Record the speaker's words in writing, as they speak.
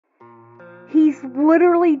He's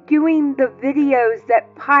literally doing the videos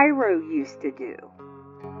that Pyro used to do.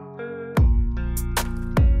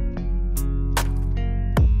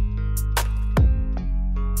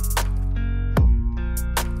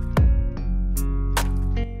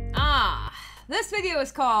 This video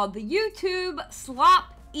is called the YouTube SLOP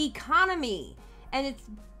Economy, and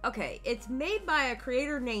it's made by a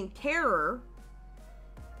creator named Terror,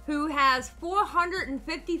 who has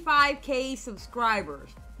 455k subscribers.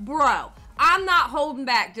 Bro, I'm not holding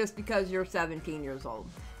back just because you're 17 years old.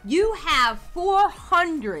 You have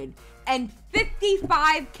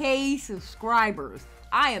 455k subscribers.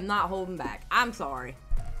 I am not holding back. I'm sorry.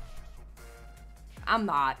 I'm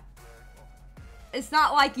not. It's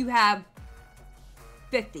not like you have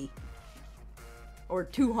 50 or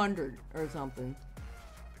 200 or something.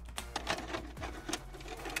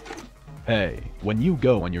 Hey, when you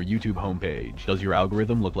go on your YouTube homepage, does your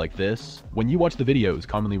algorithm look like this? When you watch the videos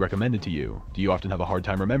commonly recommended to you, do you often have a hard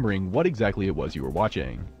time remembering what exactly it was you were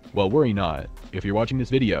watching? Well, worry not. If you're watching this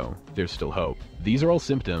video, there's still hope. These are all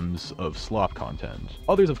symptoms of SLOP content.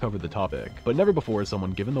 Others have covered the topic, but never before has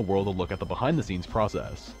someone given the world a look at the behind-the-scenes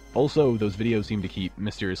process. Also, those videos seem to keep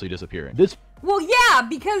mysteriously disappearing. Well, yeah,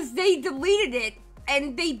 because they deleted it,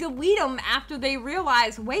 and they delete them after they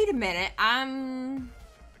realize, wait a minute, I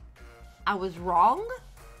was wrong?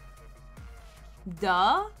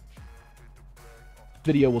 Duh.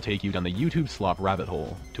 Video will take you down the YouTube SLOP rabbit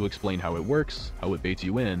hole to explain how it works, how it baits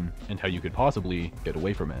you in, and how you could possibly get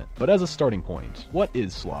away from it. But as a starting point, what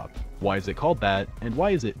is SLOP? Why is it called that, and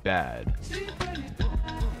why is it bad?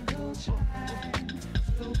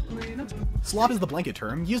 SLOP is the blanket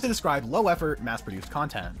term used to describe low-effort, mass-produced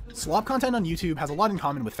content. SLOP content on YouTube has a lot in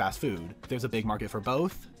common with fast food. There's a big market for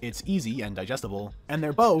both, it's easy and digestible, and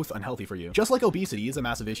they're both unhealthy for you. Just like obesity is a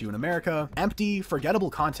massive issue in America, empty, forgettable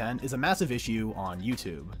content is a massive issue on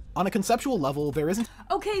YouTube. On a conceptual level, there isn't—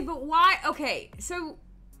 Okay, but why? Okay, so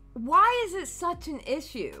why is it such an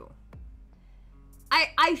issue?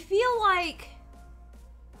 I feel like—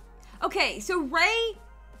 okay, so Ray,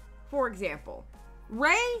 for example.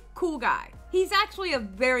 Ray, cool guy. He's actually a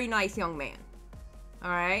very nice young man.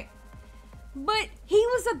 Alright? But he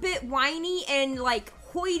was a bit whiny and like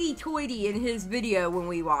hoity-toity in his video when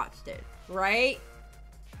we watched it. Right?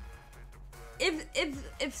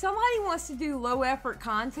 If somebody wants to do low effort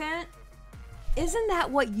content, isn't that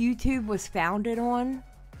what YouTube was founded on?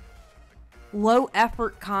 Low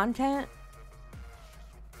effort content?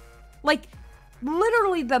 Like,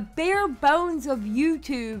 literally the bare bones of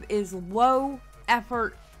YouTube is low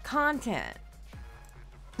effort content.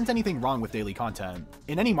 Isn't anything wrong with daily content.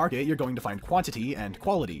 In any market, you're going to find quantity and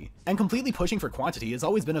quality, and completely pushing for quantity has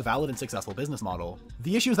always been a valid and successful business model.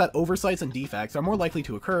 The issue is that oversights and defects are more likely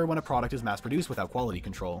to occur when a product is mass-produced without quality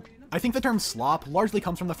control. I think the term SLOP largely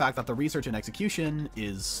comes from the fact that the research and execution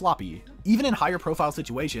is sloppy. Even in higher profile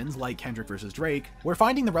situations like Kendrick versus Drake, where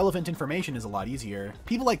finding the relevant information is a lot easier,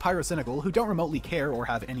 people like Pyrocynical, who don't remotely care or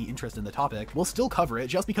have any interest in the topic, will still cover it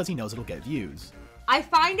just because he knows it'll get views. I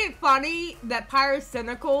find it funny that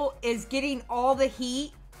Pyrocynical is getting all the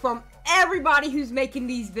heat from everybody who's making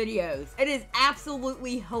these videos. It is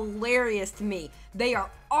absolutely hilarious to me. They are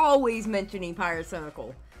always mentioning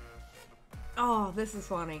Pyrocynical. Oh, this is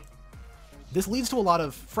funny. This leads to a lot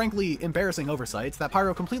of, frankly, embarrassing oversights that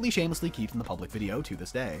Pyro completely shamelessly keeps in the public video to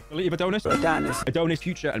this day. Adonis,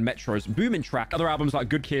 Future, and Metro's booming track. Other albums like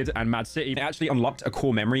Good Kid and Mad City. They actually unlocked a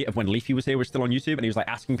core memory of when Leafy was here, was still on YouTube, and he was like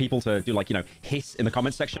asking people to do like, you know, hiss in the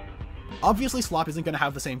comments section. Obviously, SLOP isn't going to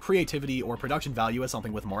have the same creativity or production value as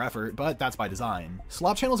something with more effort, but that's by design.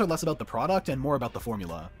 SLOP channels are less about the product and more about the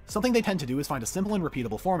formula. Something they tend to do is find a simple and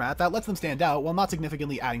repeatable format that lets them stand out while not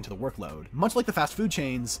significantly adding to the workload. Much like the fast food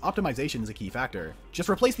chains, optimization is a key factor. Just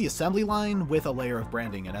replace the assembly line with a layer of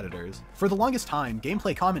branding and editors. For the longest time,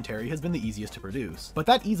 gameplay commentary has been the easiest to produce, but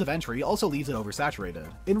that ease of entry also leaves it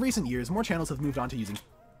oversaturated. In recent years, more channels have moved on to using—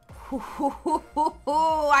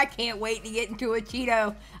 I can't wait to get into a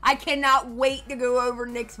Cheeto. I cannot wait to go over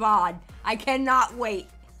Nick's VOD. I cannot wait.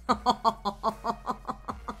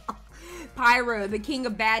 Pyro, the king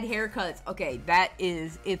of bad haircuts. Okay, that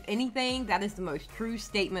is, if anything, that is the most true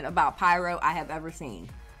statement about Pyro I have ever seen.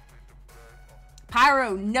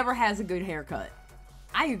 Pyro never has a good haircut.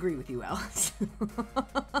 I agree with you, Alice.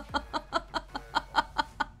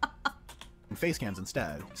 face cams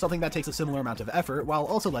instead, something that takes a similar amount of effort while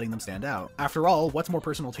also letting them stand out. After all, what's more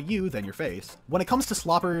personal to you than your face? When it comes to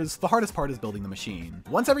sloppers, the hardest part is building the machine.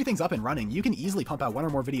 Once everything's up and running, you can easily pump out one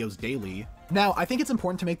or more videos daily. Now, I think it's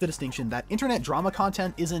important to make the distinction that internet drama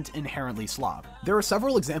content isn't inherently slop. There are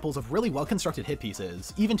several examples of really well-constructed hit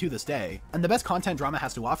pieces, even to this day, and the best content drama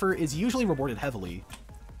has to offer is usually rewarded heavily.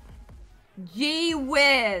 Gee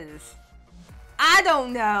whiz. I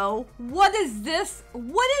don't know. What is this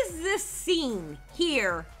scene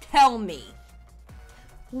here tell me?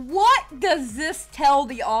 What does this tell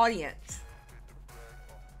the audience?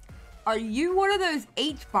 Are you one of those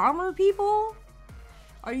H-bomber people?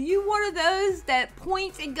 Are you one of those that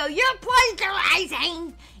points and go, you're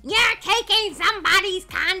plagiarizing! You're taking somebody's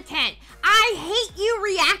content! I hate you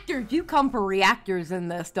reactors! You come for reactors in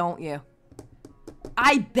this, don't you?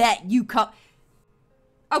 I bet you come...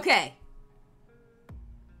 Okay.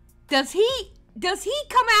 Does he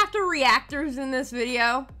come after reactors in this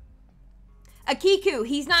video? Akiku,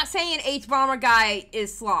 he's not saying H-bomber guy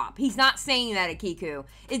is slop. He's not saying that, Akiku.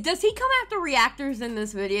 Does he come after reactors in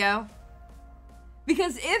this video?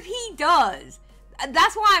 Because if he does,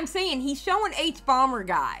 that's why I'm saying he's showing H-bomber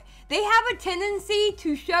guy. They have a tendency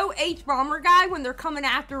to show H-bomber guy when they're coming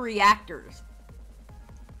after reactors.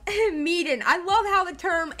 Meaden, I love how the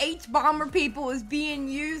term H-bomber people is being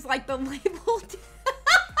used like the label.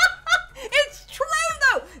 It's true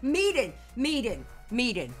though.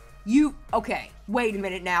 Meaden. You, okay, wait a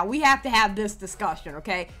minute now. We have to have this discussion,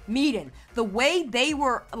 okay? Meaden, the way they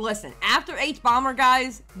were, listen, after H-bomber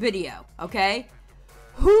guy's video, okay?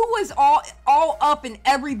 Who was all up in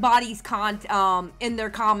everybody's in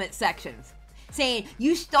their comment sections saying,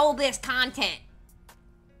 you stole this content.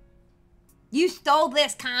 You stole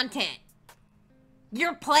this content.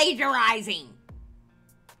 You're plagiarizing.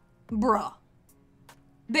 Bruh.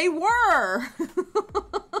 They were.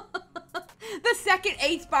 The second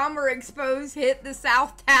H-bomber exposed hit the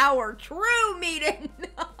South Tower. True, Meaden.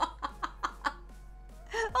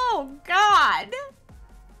 Oh, God.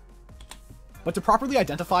 But to properly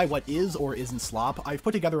identify what is or isn't slop, I've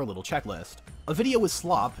put together a little checklist. A video is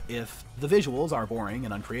slop if the visuals are boring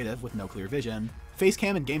and uncreative with no clear vision,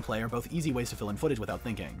 facecam and gameplay are both easy ways to fill in footage without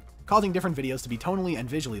thinking, causing different videos to be tonally and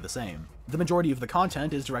visually the same. The majority of the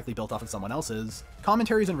content is directly built off of someone else's.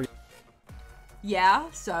 Commentaries and yeah,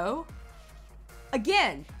 so?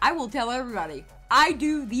 Again, I will tell everybody, I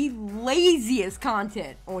do the laziest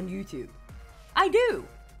content on YouTube. I do.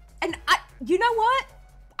 And you know what?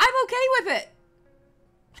 I'm okay with it.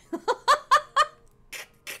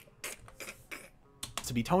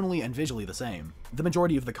 to be tonally and visually the same. The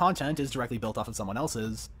majority of the content is directly built off of someone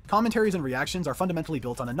else's. Commentaries and reactions are fundamentally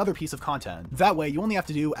built on another piece of content. That way, you only have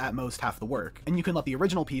to do at most half the work, and you can let the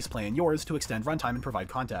original piece play in yours to extend runtime and provide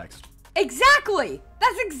context. Exactly!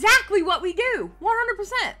 That's exactly what we do!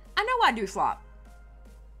 100%! I know I do slop.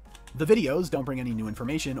 The videos don't bring any new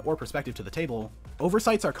information or perspective to the table.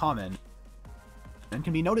 Oversights are common and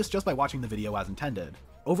can be noticed just by watching the video as intended.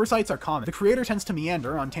 Oversights are common. The creator tends to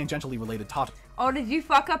meander on tangentially related topics. Oh, did you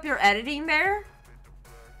fuck up your editing there?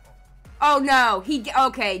 Oh no,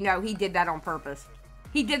 okay, no, he did that on purpose.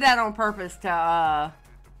 He did that on purpose to,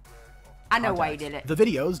 I know why he did it. The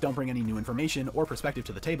videos don't bring any new information or perspective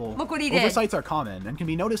to the table. Look what he did. Oversights are common and can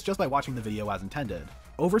be noticed just by watching the video as intended.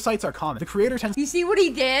 Oversights are common. The creator tends You see what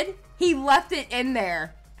he did? He left it in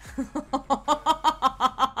there.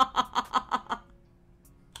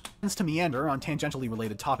 tends to meander on tangentially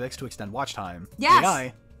related topics to extend watch time. Yes.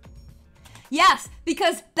 AI. Yes,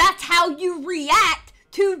 because that's how you react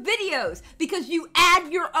to videos. Because you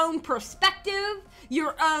add your own perspective,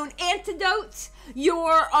 your own antidotes,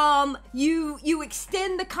 you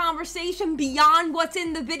extend the conversation beyond what's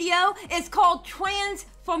in the video. It's called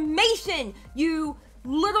transformation, you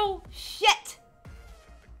little shit.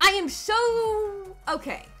 I am so...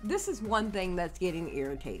 Okay, this is one thing that's getting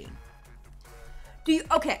irritating.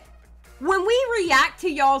 Okay, when we react to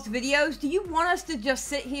y'all's videos, do you want us to just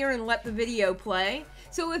sit here and let the video play?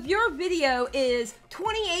 So if your video is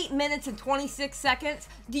 28 minutes and 26 seconds,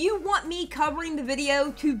 do you want me covering the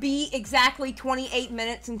video to be exactly 28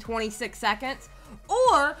 minutes and 26 seconds?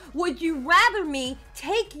 Or would you rather me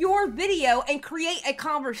take your video and create a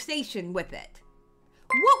conversation with it?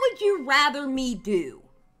 What would you rather me do?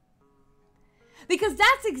 Because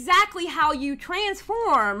that's exactly how you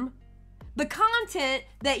transform the content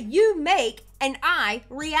that you make and I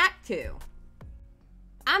react to.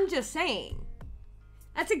 I'm just saying.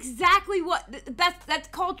 That's exactly what, that's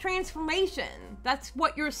called transformation. That's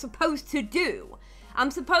what you're supposed to do.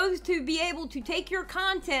 I'm supposed to be able to take your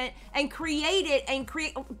content and create it and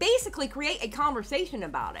basically create a conversation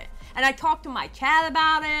about it. And I talk to my chat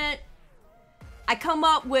about it. I come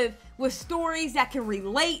up with stories that can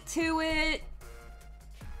relate to it.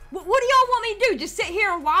 What do y'all want me to do? Just sit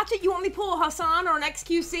here and watch it? You want me to pull a Hassan or an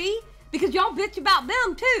XQC? Because y'all bitch about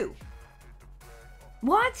them too.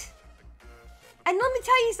 What? And let me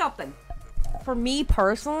tell you something. for me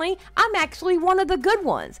personally, I'm actually one of the good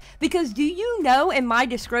ones. Because do you know in my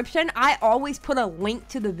description, I always put a link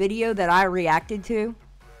to the video that I reacted to?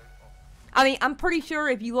 I mean, I'm pretty sure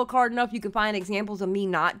if you look hard enough, you can find examples of me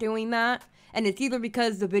not doing that. And it's either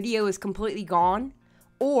because the video is completely gone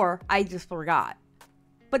or I just forgot.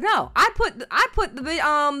 But no, I put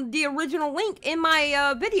the original link in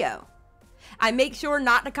my video. I make sure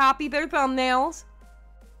not to copy their thumbnails.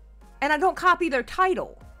 And I don't copy their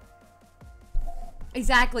title.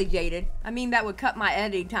 Exactly, Jaded. I mean, that would cut my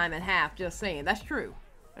editing time in half, just saying. That's true.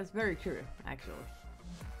 That's very true, actually.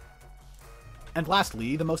 And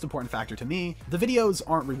lastly, the most important factor to me, the videos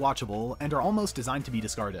aren't rewatchable and are almost designed to be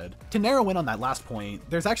discarded. To narrow in on that last point,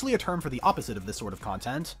 there's actually a term for the opposite of this sort of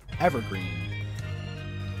content: evergreen.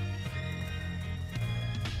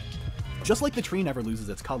 Just like the tree never loses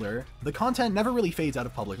its color, the content never really fades out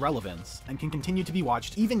of public relevance, and can continue to be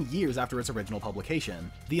watched even years after its original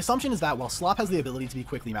publication. The assumption is that while SLOP has the ability to be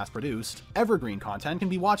quickly mass-produced, evergreen content can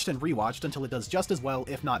be watched and rewatched until it does just as well,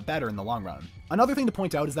 if not better, in the long run. Another thing to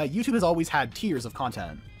point out is that YouTube has always had tiers of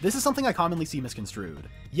content. This is something I commonly see misconstrued.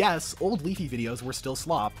 Yes, old Leafy videos were still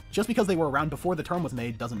SLOP, just because they were around before the term was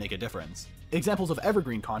made doesn't make a difference. Examples of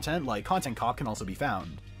evergreen content, like Content Cop, can also be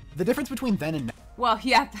found. The difference between then and now— well,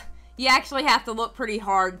 you actually have to look pretty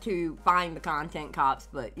hard to find the Content Cops,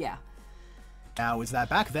 but yeah. Now is that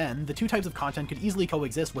back then, the two types of content could easily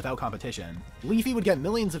coexist without competition. Leafy would get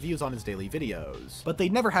millions of views on his daily videos, but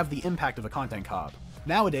they'd never have the impact of a Content Cop.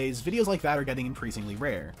 Nowadays, videos like that are getting increasingly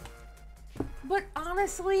rare. But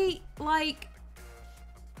honestly, like,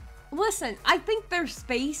 listen, I think there's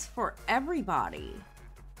space for everybody.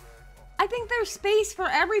 I think there's space for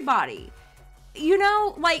everybody. You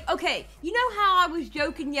know, like, okay, you know how I was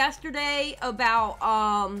joking yesterday about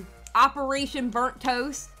Operation Burnt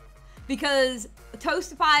Toast? Because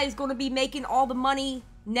Toastify is going to be making all the money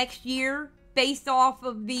next year based off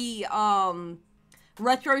of the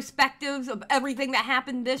retrospectives of everything that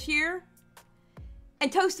happened this year. And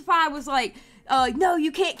Toastify was like, no,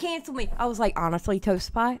 you can't cancel me. I was like, honestly,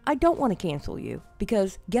 Toastify, I don't want to cancel you.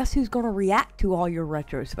 Because guess who's going to react to all your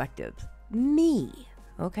retrospectives? Me.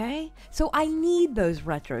 Okay? So I need those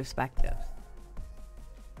retrospectives.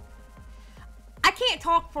 I can't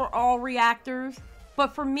talk for all reactors,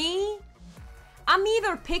 but for me, I'm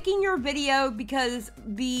either picking your video because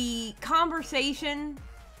the conversation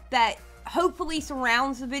that hopefully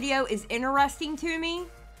surrounds the video is interesting to me,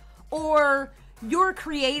 or you're a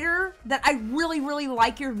creator that I really, really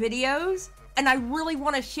like your videos, and I really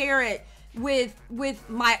want to share it with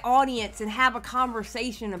my audience and have a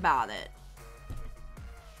conversation about it.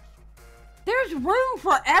 There's room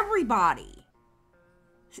for everybody.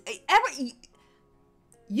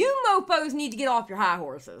 You mofos need to get off your high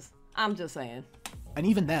horses. I'm just saying. And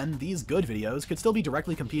even then, these good videos could still be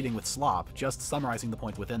directly competing with SLOP, just summarizing the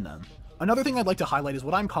points within them. Another thing I'd like to highlight is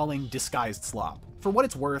what I'm calling disguised SLOP. For what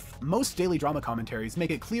it's worth, most daily drama commentaries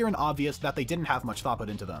make it clear and obvious that they didn't have much thought put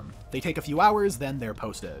into them. They take a few hours, then they're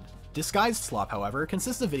posted. Disguised SLOP, however,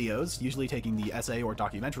 consists of videos, usually taking the essay or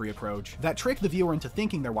documentary approach, that trick the viewer into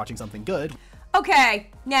thinking they're watching something good. Okay,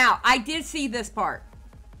 now, I did see this part.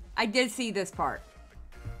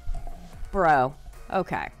 Bro,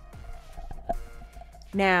 okay.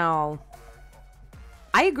 Now,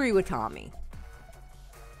 I agree with Tommy.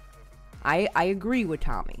 I agree with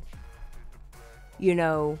Tommy. You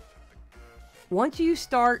know, once you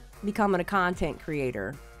start becoming a content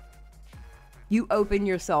creator, you open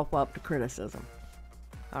yourself up to criticism.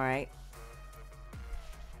 All right?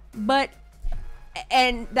 But,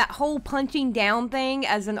 and that whole punching down thing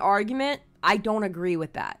as an argument, I don't agree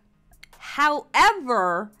with that.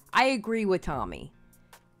 However, I agree with Tommy.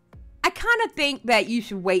 I kind of think that you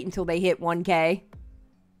should wait until they hit 1K.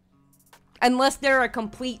 Unless they're a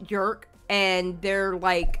complete jerk and they're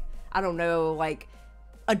like, I don't know, like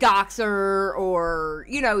a doxer or,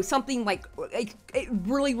 you know, something like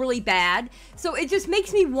really, really bad. So it just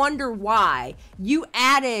makes me wonder why you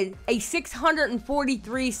added a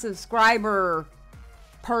 643 subscriber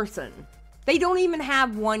person. They don't even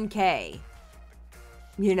have 1K.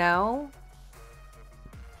 You know?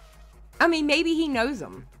 I mean, maybe he knows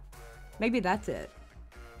them. Maybe that's it.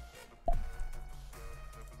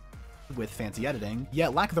 With fancy editing,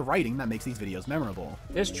 yet lack the writing that makes these videos memorable.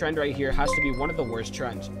 This trend right here has to be one of the worst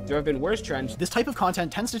trends. There have been worse trends. This type of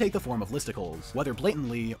content tends to take the form of listicles, whether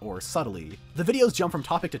blatantly or subtly. The videos jump from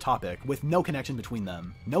topic to topic, with no connection between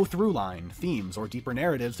them, no through line, themes, or deeper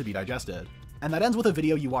narratives to be digested. And that ends with a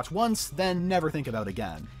video you watch once, then never think about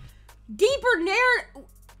again. Deeper narrative.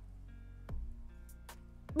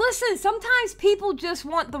 Listen, sometimes people just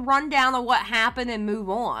want the rundown of what happened and move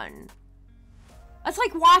on. That's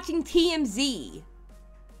like watching TMZ.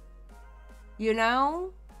 You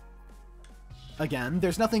know? Again,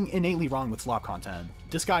 there's nothing innately wrong with SLOP content,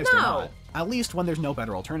 disguised or not, at least when there's no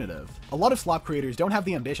better alternative. A lot of SLOP creators don't have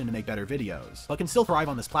the ambition to make better videos, but can still thrive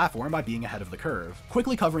on this platform by being ahead of the curve,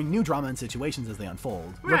 quickly covering new drama and situations as they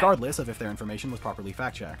unfold, regardless of if their information was properly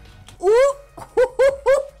fact-checked. Ooh!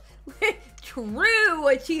 True,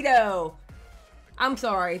 Cheeto! I'm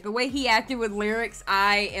sorry, the way he acted with lyrics,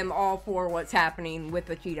 I am all for what's happening with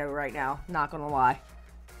the Cheeto right now, not gonna lie.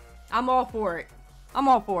 I'm all for it. I'm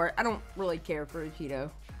all for it. I don't really care for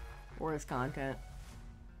Cheeto or his content.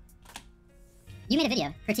 You made a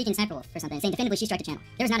video critiquing Sniper Wolf for something, saying definitively she struck the channel.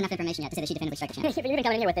 There's not enough information yet to say that she definitively struck the channel. You've been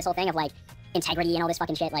coming in here with this whole thing of, like, integrity and all this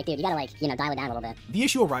fucking shit. Like, dude, you gotta, like, you know, dial it down a little bit. The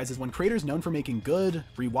issue arises when creators known for making good,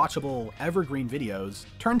 rewatchable, evergreen videos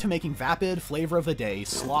turn to making vapid, flavor of the day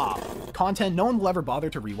slop. Content no one will ever bother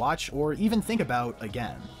to rewatch or even think about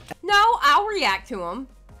again. No, I'll react to them.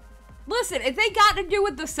 Listen, if they got to do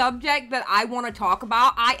with the subject that I want to talk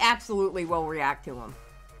about, I absolutely will react to them.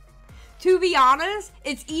 To be honest,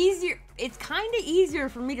 it's easier. It's kind of easier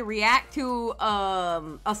for me to react to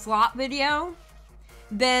a SLOP video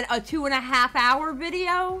than a 2.5 hour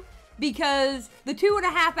video, because the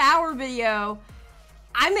 2.5 hour video,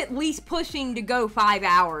 I'm at least pushing to go 5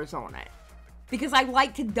 hours on it, because I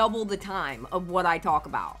like to double the time of what I talk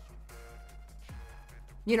about.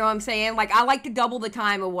 You know what I'm saying? Like, I like to double the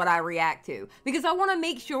time of what I react to, because I want to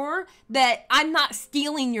make sure that I'm not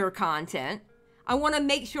stealing your content. I want to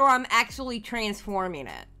make sure I'm actually transforming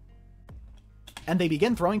it. And they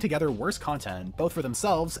begin throwing together worse content, both for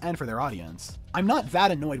themselves and for their audience. I'm not that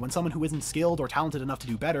annoyed when someone who isn't skilled or talented enough to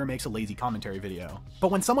do better makes a lazy commentary video. But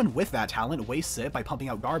when someone with that talent wastes it by pumping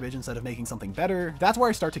out garbage instead of making something better, that's where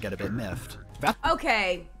I start to get a bit miffed.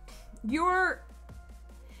 Okay, you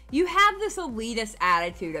have this elitist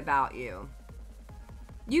attitude about you.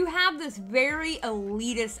 You have this very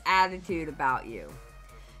elitist attitude about you.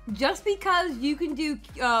 Just because you can do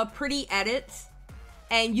pretty edits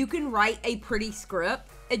and you can write a pretty script,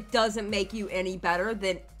 it doesn't make you any better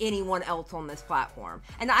than anyone else on this platform.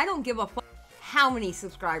 And I don't give a fuck how many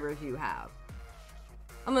subscribers you have.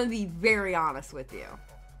 I'm gonna be very honest with you.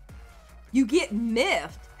 You get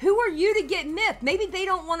miffed. Who are you to get miffed? Maybe they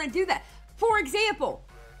don't want to do that. For example,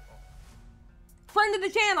 friend of the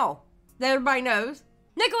channel that everybody knows,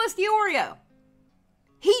 Nicholas Diorio.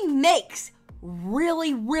 He makes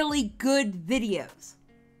really, really good videos.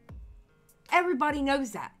 Everybody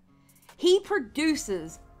knows that. He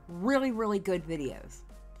produces really, really good videos.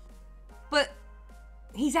 But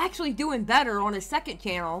he's actually doing better on his second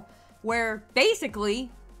channel, where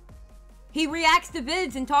basically he reacts to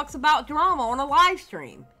vids and talks about drama on a live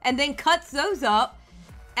stream, and then cuts those up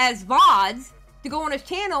as VODs to go on his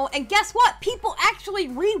channel, and guess what? People actually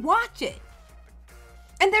rewatch it.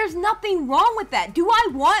 And there's nothing wrong with that. Do I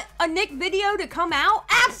want a Nick video to come out?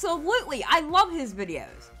 Absolutely. I love his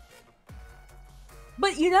videos.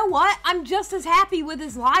 But you know what? I'm just as happy with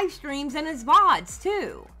his live streams and his VODs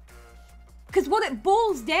too. Because what it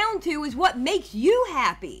boils down to is what makes you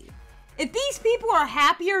happy. If these people are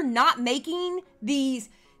happier not making these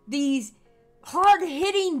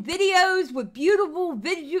hard-hitting videos with beautiful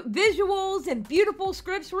visuals and beautiful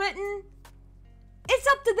scripts written, it's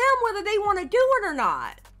up to them whether they want to do it or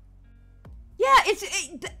not. Yeah,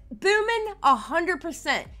 booming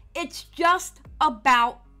 100%. It's just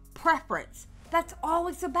about preference. That's all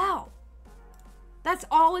it's about. That's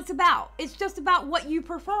all it's about. It's just about what you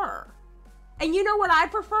prefer. And you know what I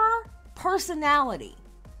prefer? Personality.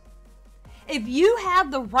 If you have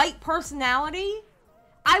the right personality,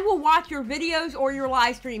 I will watch your videos or your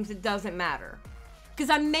live streams. It doesn't matter. Because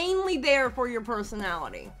I'm mainly there for your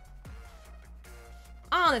personality.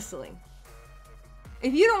 Honestly.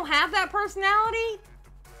 If you don't have that personality,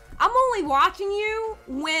 I'm only watching you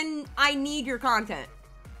when I need your content.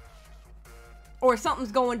 Or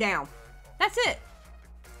something's going down. That's it.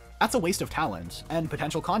 That's a waste of talent, and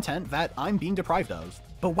potential content that I'm being deprived of.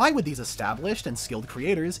 But why would these established and skilled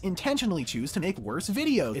creators intentionally choose to make worse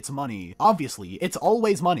videos? It's money. Obviously, it's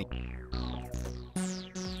always money.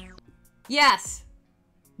 Yes.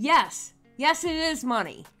 Yes. Yes, it is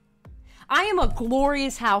money. I am a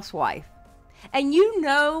glorious housewife. And you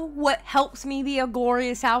know what helps me be a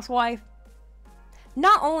glorious housewife?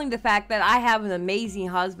 Not only the fact that I have an amazing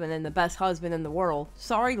husband and the best husband in the world.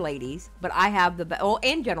 Sorry, ladies, but I have the best. Oh,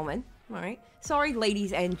 and gentlemen. All right. Sorry,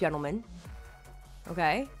 ladies and gentlemen.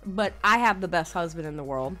 Okay. But I have the best husband in the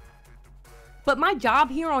world. But my job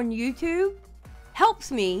here on YouTube helps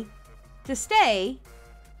me to stay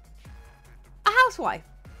a housewife.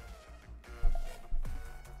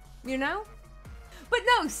 You know? But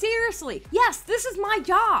no, seriously, yes, this is my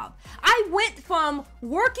job. I went from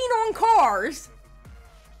working on cars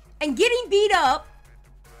and getting beat up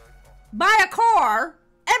by a car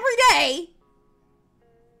every day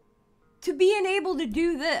to being able to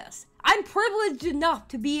do this. I'm privileged enough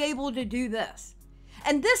to be able to do this.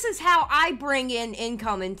 And this is how I bring in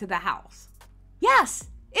income into the house. Yes,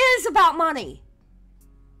 it is about money.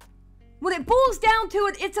 When it boils down to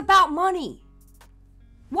it, it's about money.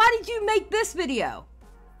 Why did you make this video?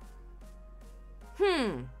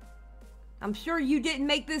 I'm sure you didn't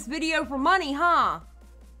make this video for money, huh?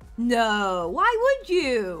 No, why would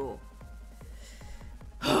you?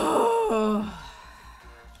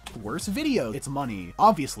 Worse video. It's money.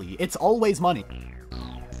 Obviously, it's always money.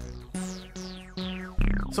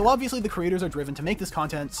 So obviously the creators are driven to make this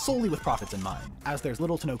content solely with profits in mind, as there's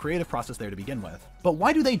little to no creative process there to begin with. But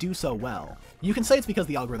why do they do so well? You can say it's because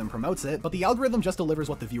the algorithm promotes it, but the algorithm just delivers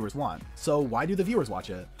what the viewers want. So why do the viewers watch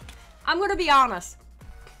it? I'm gonna be honest.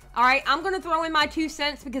 Alright, I'm gonna throw in my 2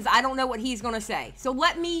 cents because I don't know what he's gonna say. So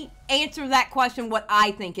let me answer that question what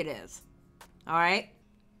I think it is. Alright?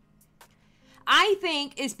 I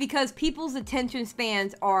think it's because people's attention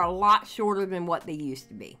spans are a lot shorter than what they used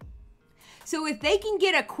to be. So if they can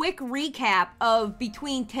get a quick recap of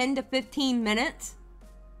between 10 to 15 minutes,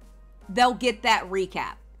 they'll get that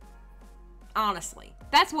recap. Honestly,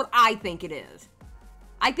 that's what I think it is.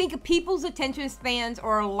 I think people's attention spans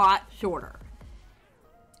are a lot shorter.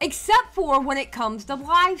 Except for when it comes to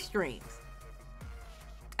live streams.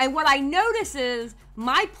 And what I notice is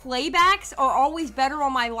my playbacks are always better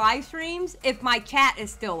on my live streams if my chat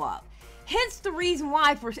is still up. Hence the reason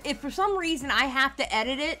why, if for some reason I have to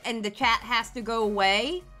edit it and the chat has to go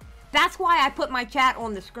away, that's why I put my chat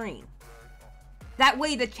on the screen. That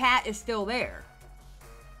way the chat is still there.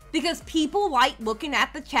 Because people like looking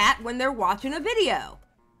at the chat when they're watching a video.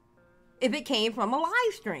 If it came from a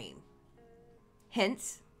live stream.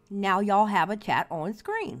 Hence, now y'all have a chat on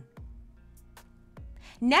screen.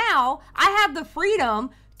 Now, I have the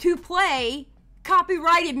freedom to play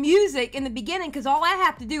copyrighted music in the beginning because all I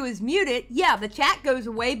have to do is mute it. Yeah, the chat goes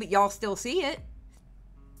away, but y'all still see it.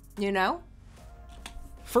 You know?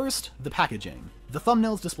 First, the packaging. The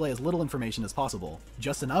thumbnails display as little information as possible,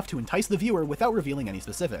 just enough to entice the viewer without revealing any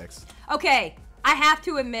specifics. Okay, I have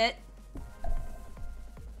to admit,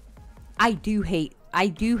 I do hate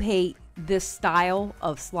this style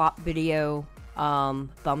of SLOP video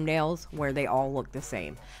thumbnails where they all look the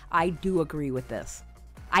same. I do agree with this.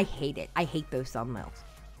 I hate it. I hate those thumbnails.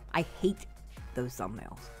 I hate those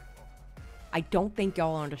thumbnails. I don't think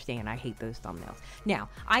y'all understand. I hate those thumbnails. Now,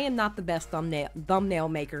 I am not the best thumbnail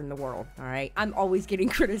maker in the world, all right? I'm always getting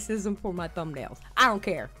criticism for my thumbnails. I don't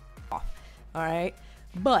care. All right?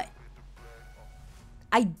 But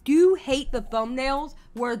I do hate the thumbnails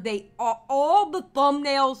where all the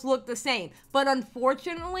thumbnails look the same. But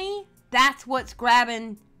unfortunately, that's what's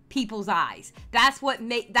grabbing people's eyes. That's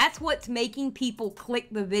what's making people click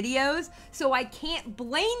the videos. So I can't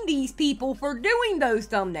blame these people for doing those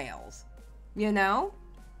thumbnails. You know?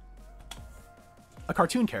 A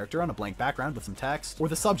cartoon character on a blank background with some text, or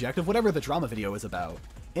the subject of whatever the drama video is about.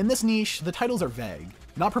 In this niche, the titles are vague,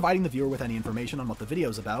 not providing the viewer with any information on what the video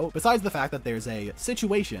is about, besides the fact that there's a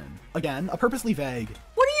situation. Again, a purposely vague.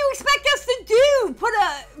 What do you expect us to do? Put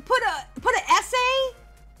an essay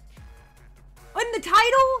in the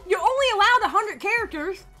title? You're only allowed 100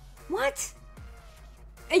 characters. What?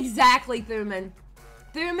 Exactly, Thuman.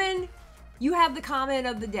 Thuman, you have the comment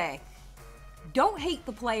of the day. Don't hate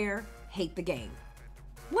the player, hate the game.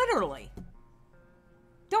 Literally.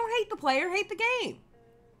 Don't hate the player, hate the game.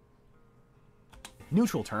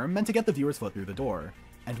 Neutral term meant to get the viewer's foot through the door.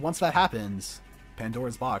 And once that happens,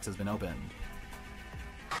 Pandora's box has been opened.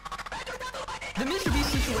 The Mr.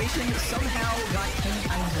 Beast situation somehow got heat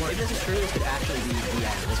on board. It isn't true this could actually be the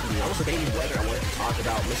end of this video. Also, debating whether I wanted to talk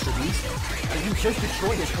about Mr. Beast. And you just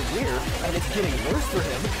destroyed his career, and it's getting worse for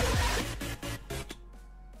him.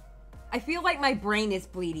 I feel like my brain is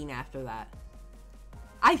bleeding after that.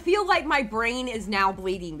 I feel like my brain is now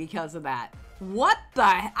bleeding because of that. What the?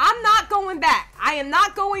 I'm not going back. I am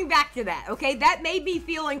not going back to that, okay? That made me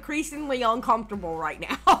feel increasingly uncomfortable right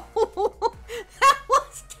now. That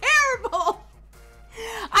was terrible.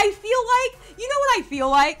 I feel like, you know what I feel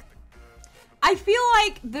like? I feel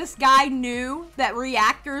like this guy knew that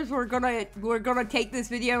reactors were gonna take this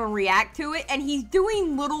video and react to it, and he's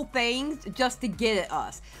doing little things just to get at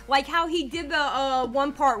us. Like how he did the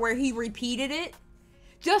one part where he repeated it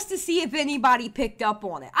just to see if anybody picked up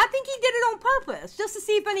on it. I think he did it on purpose, just to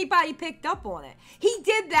see if anybody picked up on it. He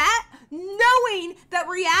did that knowing that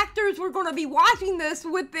reactors were gonna be watching this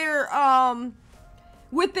with their audience.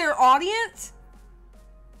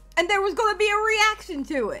 and there was going to be a reaction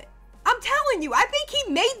to it. I'm telling you, I think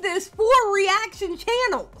he made this for reaction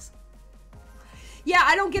channels. Yeah,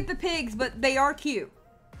 I don't get the pigs, but they are cute.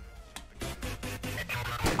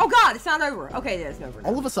 Oh god, it's not over. Okay, it's over.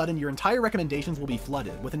 All of a sudden, your entire recommendations will be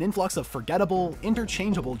flooded with an influx of forgettable,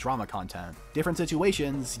 interchangeable drama content. Different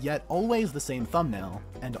situations, yet always the same thumbnail,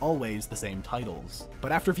 and always the same titles.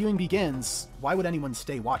 But after viewing begins, why would anyone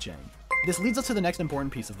stay watching? This leads us to the next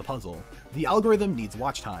important piece of the puzzle. The algorithm needs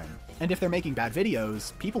watch time. And if they're making bad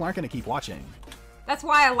videos, people aren't going to keep watching. That's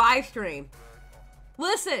why I live stream.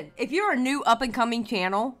 Listen, if you're a new up-and-coming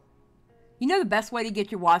channel, you know the best way to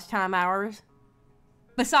get your watch time hours?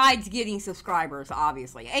 Besides getting subscribers,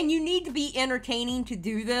 obviously. And you need to be entertaining to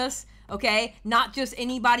do this, okay? Not just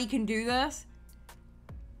anybody can do this.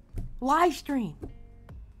 Live stream.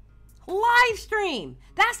 Live stream.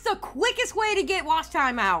 That's the quickest way to get watch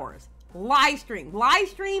time hours. Live stream. Live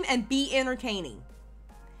stream and be entertaining.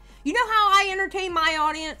 You know how I entertain my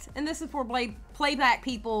audience? And this is for playback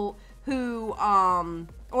people who,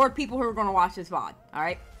 or people who are going to watch this VOD,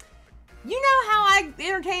 alright? You know how I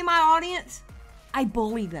entertain my audience? I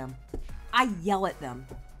bully them. I yell at them.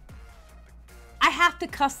 I have to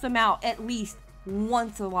cuss them out at least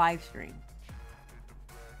once a live stream.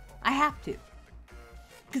 I have to.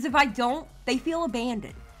 Because if I don't, they feel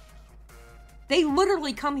abandoned. They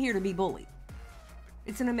literally come here to be bullied.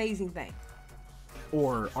 It's an amazing thing.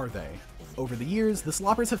 Or are they? Over the years, the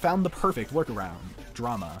sloppers have found the perfect workaround: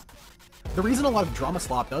 drama. The reason a lot of drama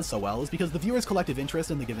slop does so well is because the viewer's collective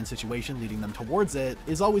interest in the given situation leading them towards it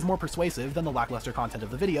is always more persuasive than the lackluster content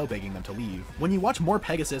of the video begging them to leave. When you watch more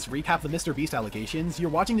Pegasus recap the MrBeast allegations,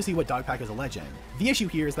 you're watching to see what Dogpack is alleging. The issue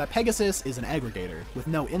here is that Pegasus is an aggregator, with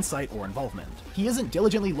no insight or involvement. He isn't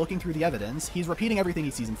diligently looking through the evidence, he's repeating everything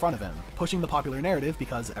he sees in front of him, pushing the popular narrative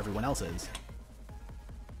because everyone else is.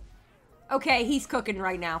 Okay, he's cooking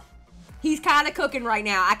right now. He's kind of cooking right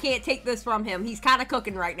now. I can't take this from him. He's kind of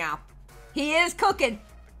cooking right now. He is cooking.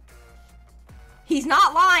 He's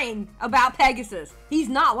not lying about Pegasus. He's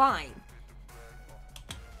not lying.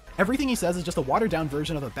 Everything he says is just a watered-down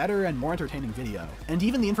version of a better and more entertaining video, and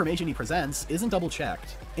even the information he presents isn't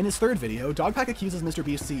double-checked. In his third video, Dogpack accuses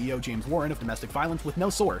MrBeast CEO James Warren of domestic violence with no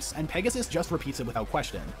source, and Pegasus just repeats it without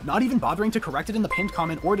question, not even bothering to correct it in the pinned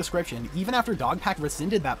comment or description, even after Dogpack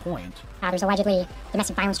rescinded that point. There's allegedly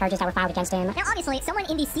domestic violence charges that were filed against him. Now, obviously, someone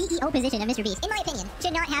in the CEO position of MrBeast, in my opinion,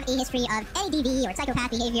 should not have a history of ADD or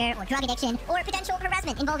psychopath behavior or drug addiction or potential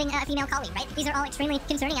harassment involving a female colleague, right? These are all extremely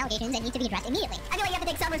concerning allegations and need to be addressed immediately. I feel like you have to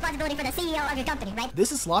take some responsibility for the CEO of your company, right?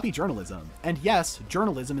 This is sloppy journalism, and yes,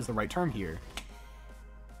 journalism is the right term here.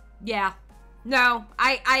 Yeah. No,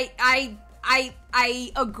 I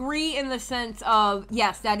agree in the sense of,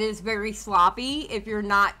 yes, that is very sloppy if you're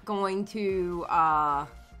not going to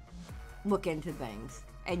look into things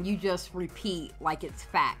and you just repeat like it's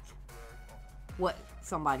fact what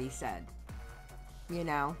somebody said, you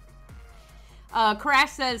know?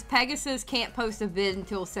 Crash says Pegasus can't post a vid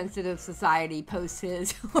until Sensitive Society posts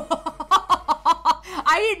his.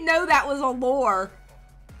 I didn't know that was a lore.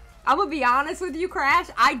 I'm gonna be honest with you, Crash.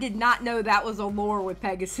 I did not know that was a lore with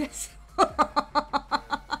Pegasus.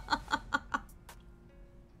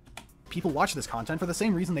 People watch this content for the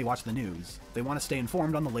same reason they watch the news. They want to stay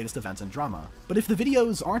informed on the latest events and drama. But if the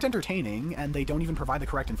videos aren't entertaining, and they don't even provide the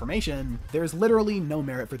correct information, there's literally no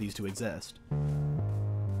merit for these to exist.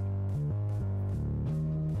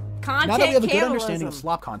 Content now that we have a good cannibalism. understanding of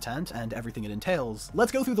slop content and everything it entails,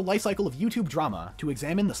 let's go through the life cycle of YouTube drama to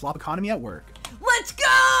examine the slop economy at work. Let's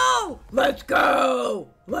go! Let's go!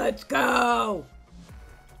 Let's go!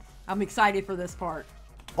 I'm excited for this part.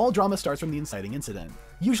 All drama starts from the inciting incident.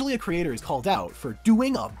 Usually a creator is called out for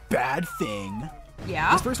doing a bad thing.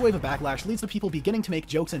 Yeah? This first wave of backlash leads to people beginning to make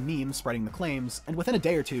jokes and memes spreading the claims, and within a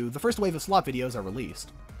day or two, the first wave of slop videos are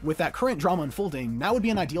released. With that current drama unfolding, now would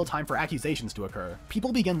be an ideal time for accusations to occur.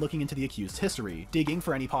 People begin looking into the accused's history, digging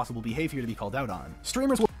for any possible behavior to be called out on.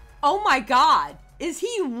 Streamers will— Oh my god! Is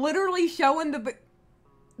he literally showing the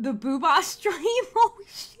Boobah stream? Oh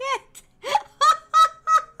shit!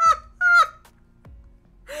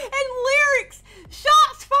 And lyrics!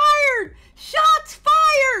 Shots fired! Shots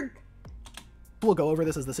fired! We'll go over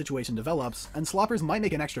this as the situation develops, and sloppers might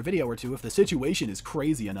make an extra video or two if the situation is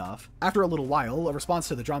crazy enough. After a little while, a response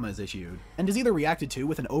to the drama is issued, and is either reacted to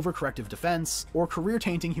with an overcorrective defense, or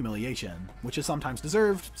career-tainting humiliation, which is sometimes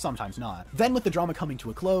deserved, sometimes not. Then with the drama coming to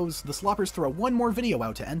a close, the sloppers throw one more video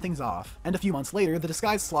out to end things off, and a few months later, the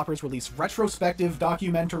disguised sloppers release retrospective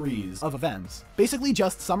documentaries of events, basically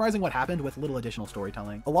just summarizing what happened with little additional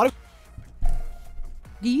storytelling. A lot of—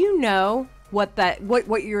 Do you know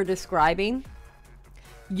what you're describing?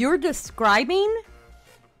 You're describing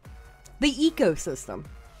the ecosystem.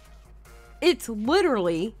 It's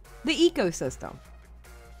literally the ecosystem.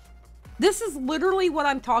 This is literally what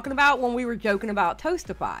I'm talking about when we were joking about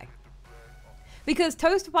Toastify. Because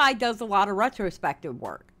Toastify does a lot of retrospective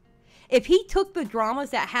work. If he took the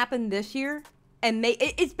dramas that happened this year and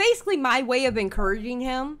it's basically my way of encouraging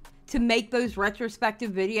him to make those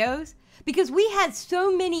retrospective videos, because we had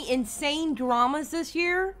so many insane dramas this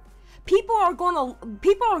year. People are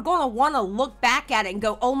gonna want to look back at it and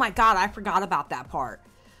go, "Oh my God, I forgot about that part.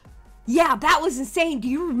 Yeah, that was insane. Do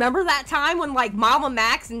you remember that time when like Mama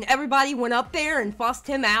Max and everybody went up there and fussed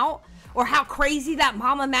him out? Or how crazy that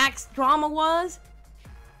Mama Max drama was?"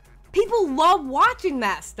 People love watching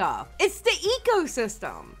that stuff. It's the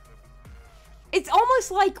ecosystem. It's almost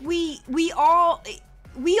like we all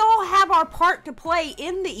have our part to play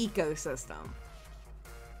in the ecosystem.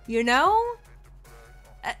 You know?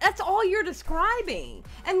 That's all you're describing.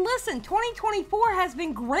 And listen, 2024 has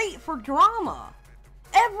been great for drama.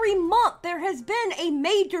 Every month there has been a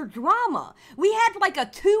major drama. We had like a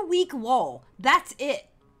 2-week lull. That's it.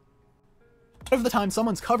 Out of the time,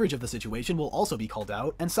 someone's coverage of the situation will also be called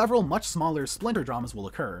out, and several much smaller splinter dramas will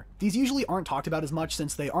occur. These usually aren't talked about as much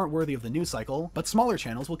since they aren't worthy of the news cycle, but smaller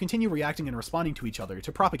channels will continue reacting and responding to each other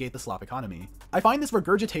to propagate the SLOP economy. I find this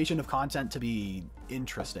regurgitation of content to be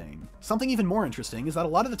interesting. Something even more interesting is that a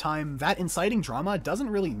lot of the time, that inciting drama doesn't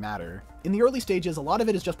really matter. In the early stages, a lot of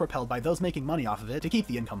it is just propelled by those making money off of it to keep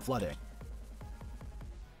the income flooding.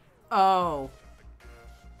 Oh.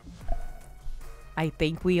 I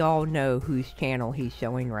think we all know whose channel he's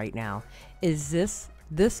showing right now. This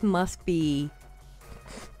must be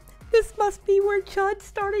where Chud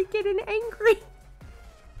started getting angry.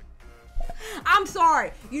 I'm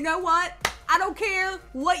sorry. You know what? I don't care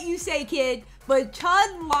what you say, kid, but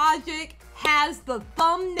Chud Logic has the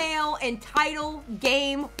thumbnail and title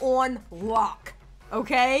game on lock.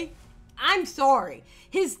 Okay? I'm sorry.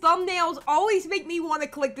 His thumbnails always make me want to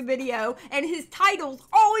click the video, and his titles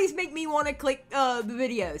always make me want to click the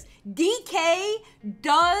videos. DK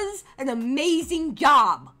does an amazing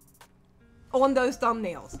job on those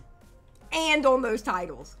thumbnails and on those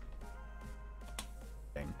titles.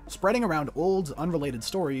 Spreading around old, unrelated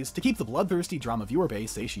stories to keep the bloodthirsty drama viewer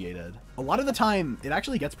base satiated. A lot of the time, it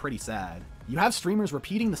actually gets pretty sad. You have streamers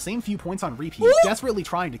repeating the same few points on repeat, desperately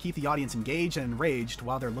trying to keep the audience engaged and enraged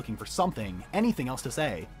while they're looking for something, anything else to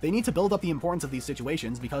say. They need to build up the importance of these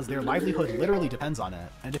situations because their livelihood literally depends on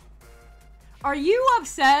it. And are you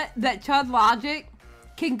upset that Chud Logic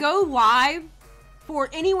can go live for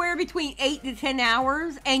anywhere between 8 to 10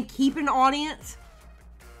 hours and keep an audience?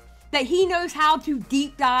 That he knows how to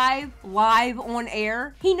deep dive live on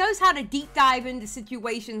air. He knows how to deep dive into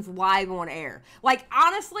situations live on air. Like,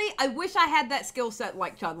 honestly, I wish I had that skill set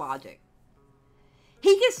like Chud Logic.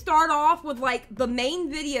 He can start off with, like, the main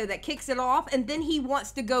video that kicks it off, and then he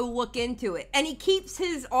wants to go look into it. And he keeps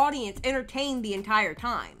his audience entertained the entire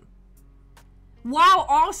time, while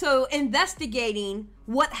also investigating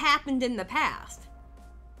what happened in the past.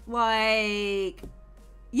 Like...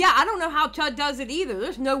 yeah, I don't know how Chud does it either.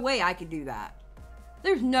 There's no way I could do that.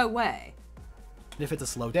 There's no way. if it's a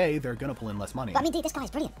slow day, they're gonna pull in less money. But I mean, dude, this guy's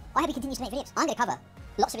brilliant. I hope he continues to make videos. I'm gonna cover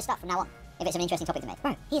lots of his stuff from now on, if it's an interesting topic to make.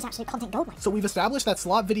 Bro, he is absolute content gold, man. So we've established that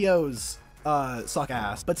SLOP videos suck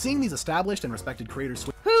ass, but seeing these established and respected creators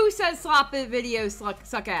switch— Who says SLOP videos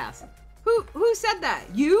suck ass? Who said that?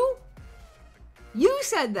 You? You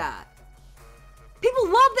said that. People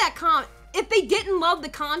love that if they didn't love the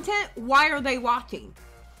content, why are they watching?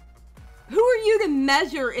 Who are you to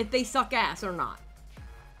measure if they suck ass or not?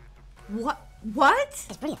 What?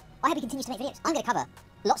 It's brilliant. I hope he continues to make videos. I'm gonna cover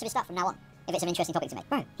lots of his stuff from now on, if it's an interesting topic to make.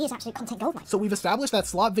 Bro, he is absolute content gold, man. So we've established that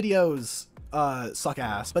SLOP videos suck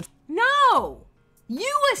ass, but— No!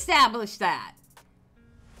 You established that.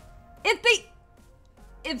 If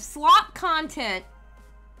SLOP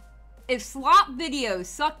videos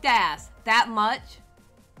sucked ass that much,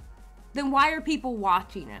 then why are people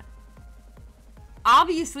watching it?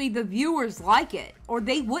 Obviously the viewers like it, or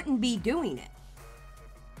they wouldn't be doing it.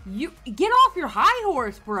 You get off your high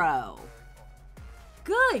horse, bro.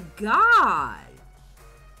 Good God.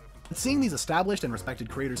 seeing these established and respected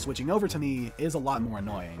creators switching over to me is a lot more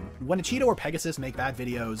annoying. When a Cheeto or Pegasus make bad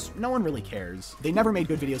videos, no one really cares. They never made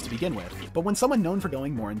good videos to begin with. But when someone known for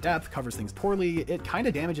going more in depth covers things poorly, it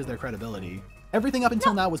kinda damages their credibility. Everything up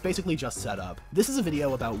until now was basically just set up. This is a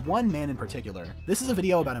video about one man in particular. This is a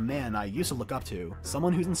video about a man I used to look up to,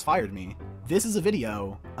 someone who's inspired me. This is a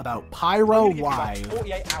video about Pyro Y.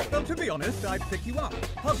 Well, to be honest, I'd pick you up,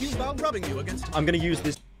 hug you while rubbing you against— I'm gonna use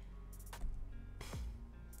this—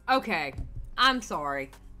 Okay, I'm sorry.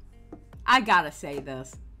 I gotta say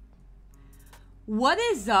this. What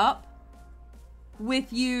is up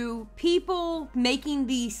with you people making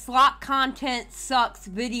these slop content sucks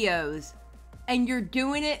videos, and you're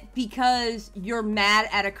doing it because you're mad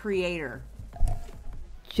at a creator.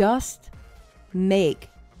 Just make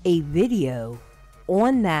a video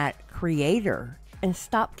on that creator and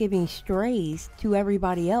stop giving strays to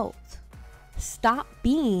everybody else. Stop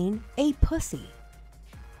being a pussy.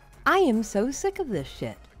 I am so sick of this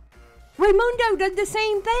shit. Raymundo did the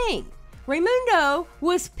same thing. Raymundo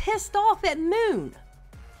was pissed off at Moon.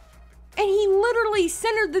 And he literally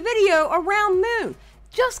centered the video around Moon.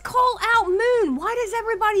 Just call out Moon. Why does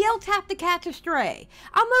everybody else have to catch a stray?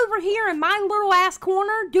 I'm over here in my little ass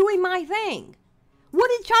corner doing my thing.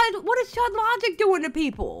 What is Chud Logic doing to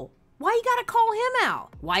people? Why you gotta call him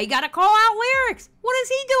out? Why you gotta call out Lyrics? What is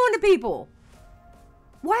he doing to people?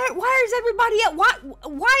 Why is everybody else?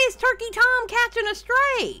 Why is Turkey Tom catching a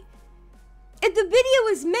stray? If the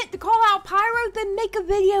video is meant to call out Pyro, then make a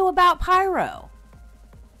video about Pyro.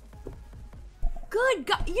 Good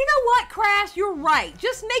God. You know what, Crash? You're right.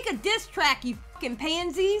 Just make a diss track, you fucking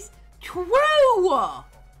pansies. True.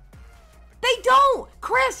 They don't.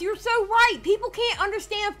 Chris, you're so right. People can't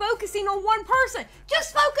understand focusing on one person.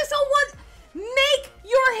 Just focus on one. Make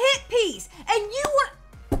your hit piece. And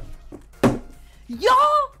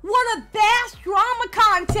y'all want to bash drama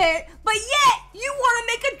content, but yet you want to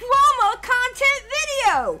make a drama content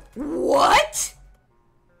video. What?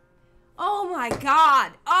 Oh my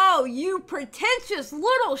God. Oh, you pretentious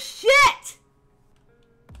little shit.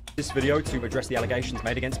 This video to address the allegations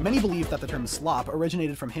made against Many believe that the term SLOP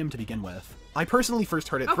originated from him to begin with. I personally first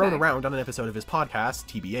heard it thrown around on an episode of his podcast,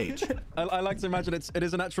 TBH. I like to imagine it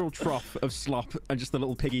is an actual trough of slop and just the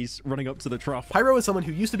little piggies running up to the trough. Pyro is someone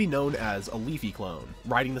who used to be known as a Leafy clone,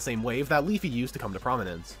 riding the same wave that Leafy used to come to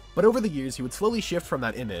prominence. But over the years, he would slowly shift from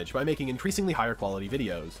that image by making increasingly higher quality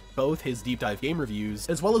videos, both his deep dive game reviews,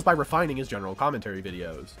 as well as by refining his general commentary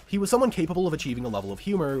videos. He was someone capable of achieving a level of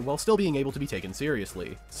humor while still being able to be taken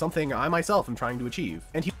seriously, something I myself am trying to achieve,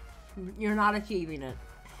 and You're not achieving it.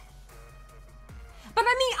 But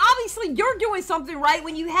I mean, obviously you're doing something right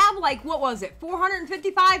when you have, like, what was it,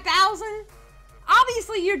 455,000?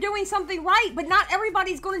 Obviously you're doing something right, but not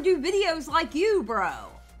everybody's going to do videos like you, bro.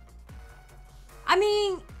 I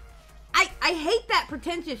mean, I hate that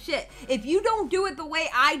pretentious shit. If you don't do it the way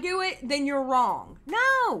I do it, then you're wrong.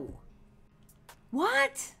 No.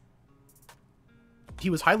 What? He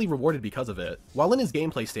was highly rewarded because of it. While in his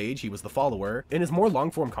gameplay stage, he was the follower. In his more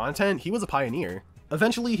long-form content, he was a pioneer.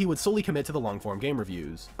 Eventually, he would solely commit to the long-form game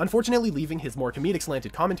reviews, unfortunately leaving his more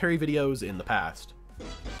comedic-slanted commentary videos in the past.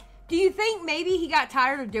 Do you think maybe he got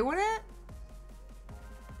tired of doing it?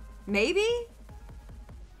 Maybe?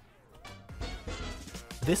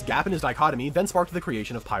 This gap in his dichotomy then sparked the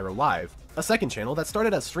creation of Pyro Live, a second channel that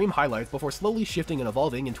started as stream highlights before slowly shifting and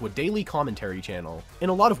evolving into a daily commentary channel. In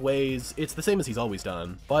a lot of ways, it's the same as he's always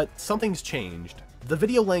done, but something's changed. The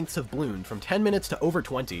video lengths have ballooned from 10 minutes to over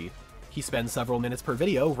 20. He spends several minutes per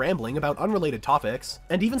video rambling about unrelated topics,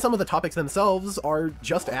 and even some of the topics themselves are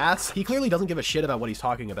just ass. He clearly doesn't give a shit about what he's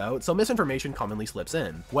talking about, so misinformation commonly slips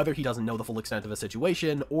in, whether he doesn't know the full extent of a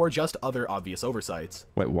situation or just other obvious oversights.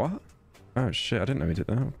 Wait, what? Oh shit, I didn't know he did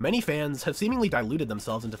that. Many fans have seemingly diluted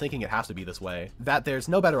themselves into thinking it has to be this way, that there's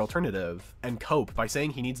no better alternative, and cope by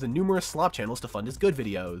saying he needs the numerous slop channels to fund his good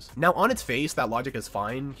videos. Now on its face, that logic is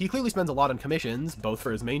fine. He clearly spends a lot on commissions, both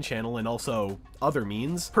for his main channel and also other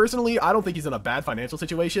means. Personally, I don't think he's in a bad financial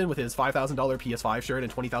situation with his $5,000 PS5 shirt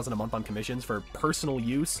and $20,000 a month on commissions for personal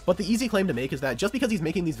use, but the easy claim to make is that just because he's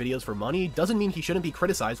making these videos for money doesn't mean he shouldn't be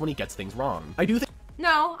criticized when he gets things wrong. I do think—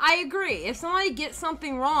 No, I agree. If somebody gets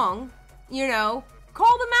something wrong, you know,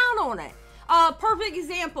 call them out on it. Perfect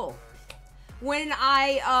example. When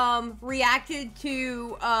I reacted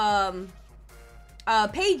to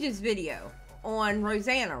Paige's video on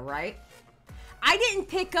Rosanna, right? I didn't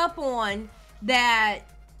pick up on that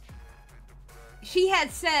she had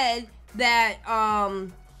said that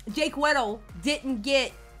Jake Weddle didn't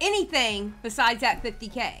get anything besides that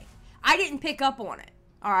 50K. I didn't pick up on it,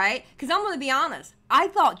 all right? Because I'm going to be honest. I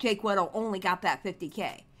thought Jake Weddle only got that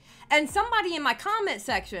 50K. And somebody in my comment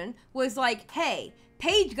section was like, hey,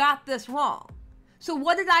 Paige got this wrong. So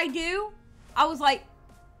what did I do? I was like,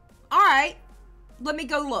 all right, let me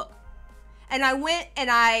go look. And I went and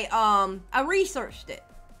I researched it.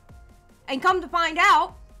 And come to find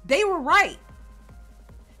out, they were right.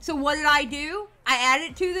 So what did I do? I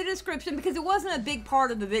added it to the description because it wasn't a big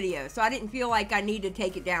part of the video. So I didn't feel like I needed to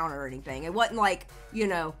take it down or anything. It wasn't like, you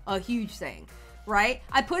know, a huge thing. Right?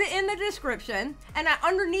 I put it in the description, and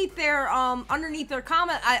underneath their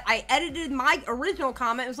comment, I edited my original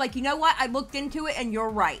comment. It was like, you know what? I looked into it, and you're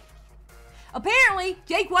right. Apparently,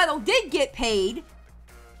 Jake Weddle did get paid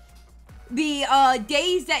the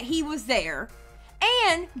days that he was there.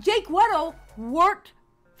 And Jake Weddle worked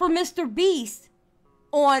for Mr. Beast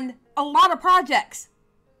on a lot of projects.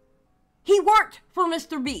 He worked for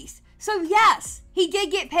Mr. Beast. So yes, he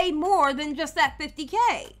did get paid more than just that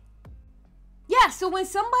 $50K. Yes, so when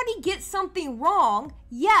somebody gets something wrong,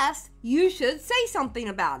 yes, you should say something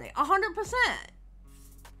about it. 100%.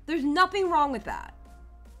 There's nothing wrong with that.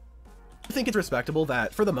 I think it's respectable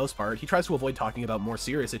that, for the most part, he tries to avoid talking about more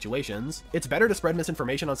serious situations. It's better to spread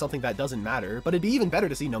misinformation on something that doesn't matter, but it'd be even better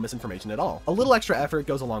to see no misinformation at all. A little extra effort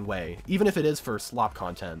goes a long way, even if it is for SLOP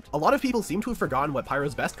content. A lot of people seem to have forgotten what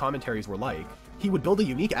Pyro's best commentaries were like. He would build a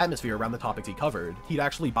unique atmosphere around the topics he covered. He'd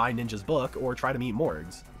actually buy Ninja's book or try to meet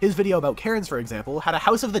Morgs. His video about Karens, for example, had a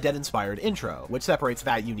House of the Dead inspired intro, which separates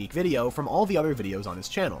that unique video from all the other videos on his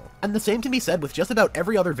channel. And the same can be said with just about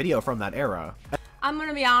every other video from that era. I'm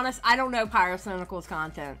gonna be honest, I don't know Pyrocynical's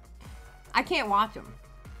content. I can't watch him.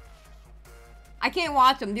 I can't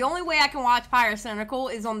watch him. The only way I can watch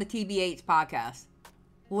Pyrocynical is on the TBH podcast.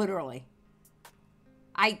 Literally.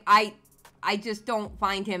 I just don't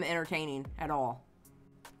find him entertaining at all.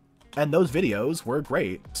 And those videos were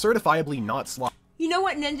great. Certifiably not SLOP. You know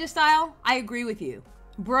what, Ninja Style? I agree with you.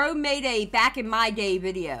 Bro made a back in my day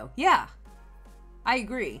video. Yeah. I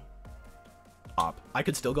agree. I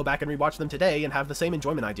could still go back and rewatch them today and have the same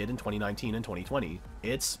enjoyment I did in 2019 and 2020.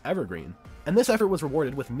 It's evergreen. And this effort was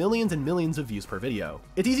rewarded with millions and millions of views per video.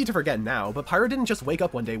 It's easy to forget now, but Pyro didn't just wake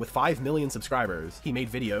up one day with 5 million subscribers. He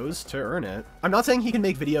made videos to earn it. I'm not saying he can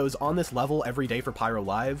make videos on this level every day for Pyro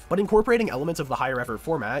Live, but incorporating elements of the higher effort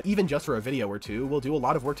format, even just for a video or two, will do a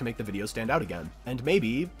lot of work to make the videos stand out again. And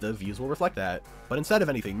maybe the views will reflect that. But instead of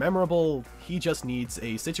anything memorable, he just needs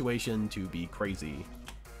a situation to be crazy.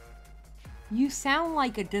 You sound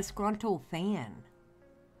like a disgruntled fan.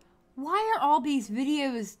 Why are all these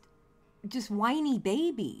videos just whiny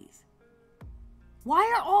babies?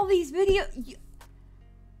 Why are all these videos...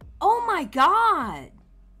 Oh my god!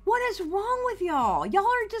 What is wrong with y'all? Y'all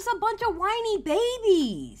are just a bunch of whiny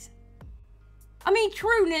babies. I mean,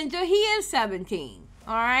 true, Ninja, he is 17.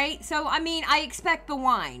 Alright? So, I mean, I expect the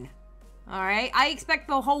wine. Alright? I expect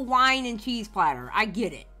the whole wine and cheese platter. I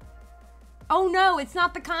get it. Oh no, it's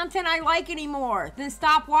not the content I like anymore. Then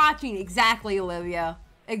stop watching. Exactly, Olivia.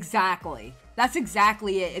 Exactly. That's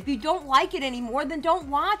exactly it. If you don't like it anymore, then don't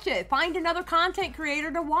watch it. Find another content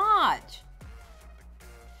creator to watch.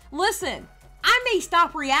 Listen, I may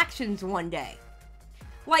stop reactions one day.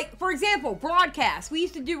 Like, for example, broadcasts. We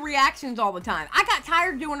used to do reactions all the time. I got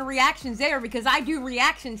tired of doing the reactions there because I do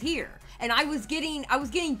reactions here. And I was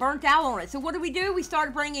getting burnt out on it. So what do? We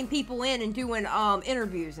started bringing people in and doing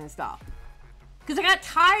interviews and stuff. Because I got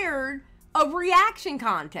tired of reaction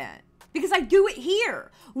content. Because I do it here.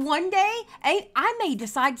 One day, I may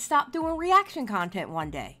decide to stop doing reaction content one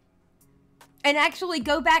day. And actually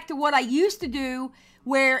go back to what I used to do,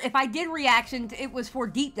 where if I did reactions, it was for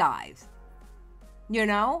deep dives. You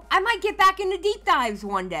know? I might get back into deep dives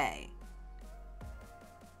one day.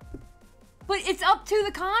 But it's up to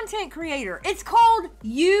the content creator. It's called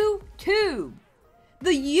YouTube.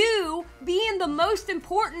 The U being the most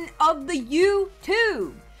important of the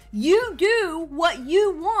YouTube. You do what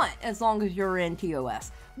you want as long as you're in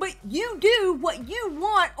TOS. But you do what you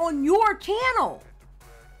want on your channel.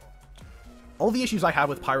 All the issues I have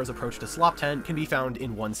with Pyro's approach to SLOP Tent can be found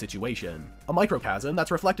in one situation. A microcosm that's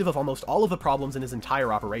reflective of almost all of the problems in his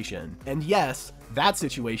entire operation. And yes, that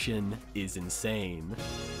situation is insane.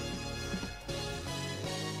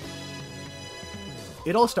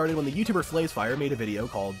 It all started when the YouTuber Flazefire made a video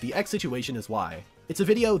called The X Situation Is Why. It's a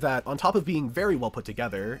video that, on top of being very well put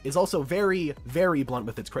together, is also very, very blunt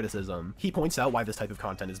with its criticism. He points out why this type of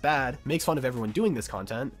content is bad, makes fun of everyone doing this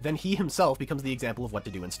content, then he himself becomes the example of what to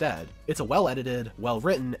do instead. It's a well-edited,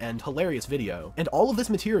 well-written, and hilarious video, and all of this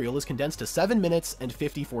material is condensed to 7 minutes and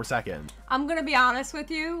 54 seconds. I'm gonna be honest with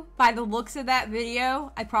you, by the looks of that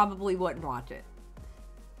video, I probably wouldn't watch it.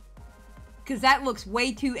 Because that looks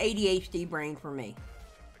way too ADHD brain for me.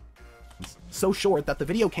 So short that the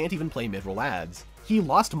video can't even play mid-roll ads. He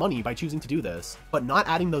lost money by choosing to do this, but not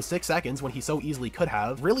adding those 6 seconds when he so easily could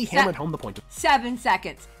have really hammered home the point of 7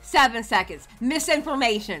 seconds. 7 seconds.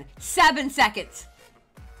 Misinformation. 7 seconds.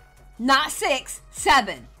 Not 6.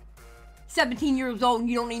 7. 17 years old and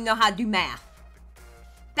you don't even know how to do math.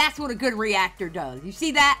 That's what a good reactor does. You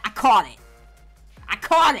see that? I caught it. I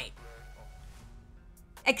caught it.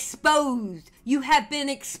 Exposed. You have been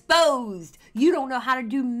exposed. You don't know how to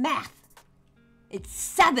do math. It's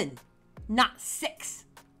 7, not 6.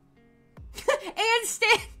 And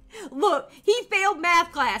Stan, look, he failed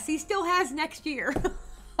math class. He still has next year.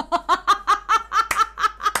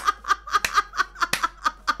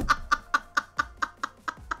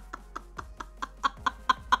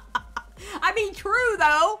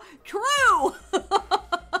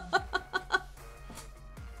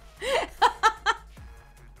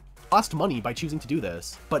 lost money by choosing to do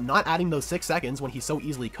this, but not adding those 6 seconds when he so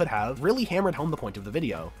easily could have really hammered home the point of the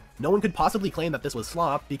video. No one could possibly claim that this was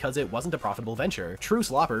slop because it wasn't a profitable venture. True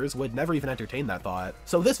sloppers would never even entertain that thought.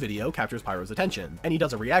 So this video captures Pyro's attention, and he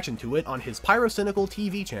does a reaction to it on his Pyrocynical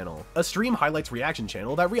TV channel, a stream highlights reaction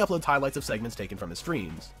channel that re-uploads highlights of segments taken from his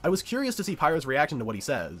streams. I was curious to see Pyro's reaction to what he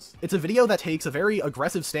says. It's a video that takes a very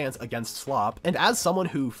aggressive stance against slop, and as someone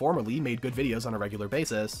who formerly made good videos on a regular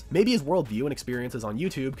basis, maybe his worldview and experiences on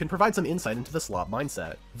YouTube can provide some insight into the slop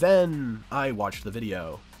mindset. Then I watched the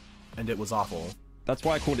video, and it was awful. That's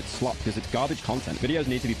why I called it slop, because it's garbage content. Videos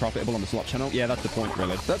need to be profitable on the slop channel. Yeah, that's the point,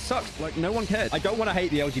 really. That sucks. Like, no one cares. I don't want to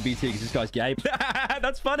hate the LGBT because this guy's gay.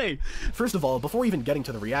 That's funny. First of all, before even getting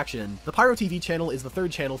to the reaction, the Pyro TV channel is the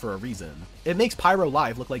third channel for a reason. It makes Pyro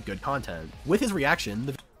Live look like good content. With his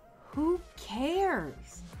reaction, Who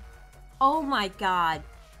cares? Oh my god.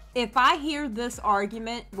 If I hear this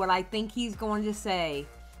argument, what I think he's going to say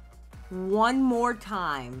one more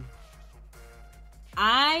time,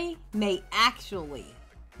 I may actually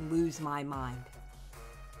lose my mind.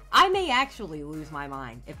 I may actually lose my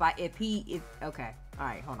mind okay.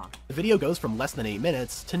 Alright, hold on. The video goes from less than 8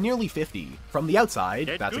 minutes to nearly 50. From the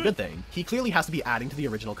outside, that's a good thing. He clearly has to be adding to the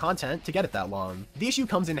original content to get it that long. The issue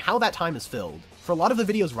comes in how that time is filled. For a lot of the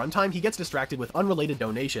video's runtime, he gets distracted with unrelated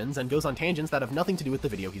donations and goes on tangents that have nothing to do with the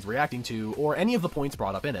video he's reacting to, or any of the points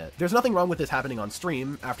brought up in it. There's nothing wrong with this happening on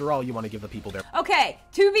stream. After all, you want to give the people their— Okay,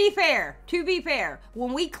 to be fair,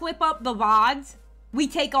 when we clip up the VODs, we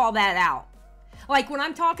take all that out. Like when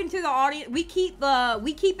I'm talking to the audience, we keep in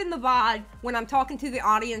the VOD when I'm talking to the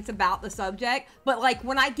audience about the subject, but like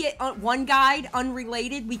when I get one guide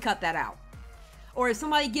unrelated, we cut that out. Or if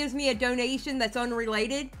somebody gives me a donation that's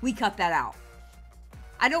unrelated, we cut that out.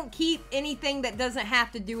 I don't keep anything that doesn't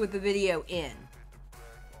have to do with the video in.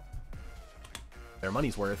 their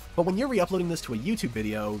money's worth. But when you're re-uploading this to a YouTube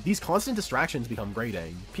video, these constant distractions become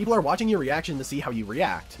grating. People are watching your reaction to see how you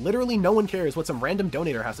react. Literally no one cares what some random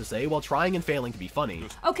donator has to say while trying and failing to be funny.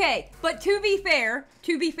 Okay, but to be fair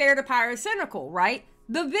to Pyrocynical, right?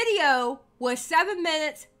 The video was 7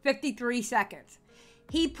 minutes, 53 seconds.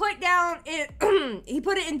 He put down it, he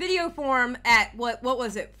put it in video form at what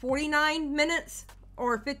was it, 49 minutes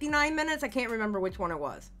or 59 minutes? I can't remember which one it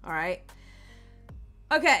was, all right?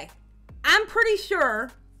 Okay, I'm pretty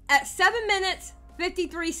sure at 7 minutes,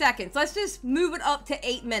 53 seconds, let's just move it up to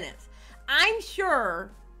 8 minutes. I'm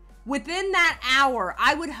sure within that hour,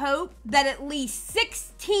 I would hope that at least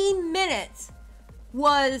 16 minutes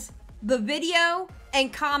was the video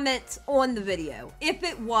and comments on the video. If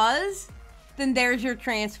it was, then there's your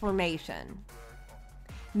transformation.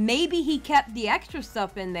 Maybe he kept the extra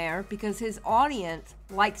stuff in there because his audience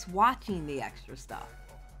likes watching the extra stuff.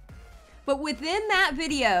 But within that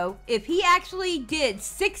video, if he actually did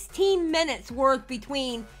 16 minutes worth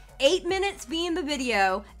between 8 minutes being the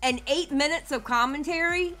video and 8 minutes of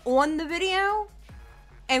commentary on the video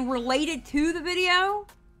and related to the video,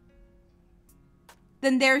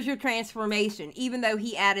 then there's your transformation, even though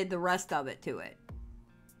he added the rest of it to it.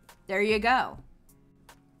 There you go.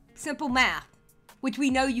 Simple math, which we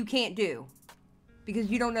know you can't do because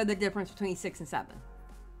you don't know the difference between 6 and 7.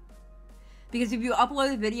 Because if you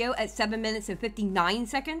upload a video at 7 minutes and 59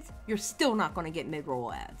 seconds, you're still not going to get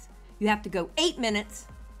mid-roll ads. You have to go 8 minutes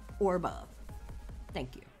or above.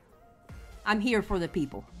 Thank you. I'm here for the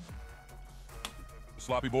people.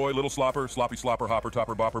 Sloppy boy, little slopper, sloppy slopper, hopper,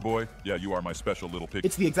 topper, bopper boy. Yeah, you are my special little pig.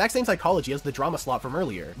 It's the exact same psychology as the drama slop from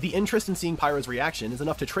earlier. The interest in seeing Pyro's reaction is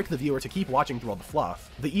enough to trick the viewer to keep watching through all the fluff.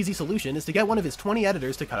 The easy solution is to get one of his 20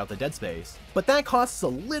 editors to cut out the dead space. But that costs a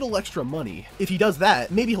little extra money. If he does that,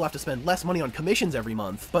 maybe he'll have to spend less money on commissions every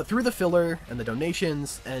month. But through the filler, and the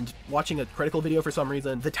donations, and watching a critical video for some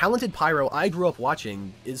reason, the talented Pyro I grew up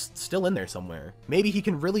watching is still in there somewhere. Maybe he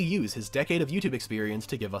can really use his decade of YouTube experience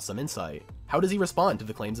to give us some insight. How does he respond to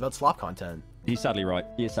the claims about slop content? He's sadly right.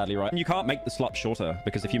 He is sadly right. And you can't make the slop shorter,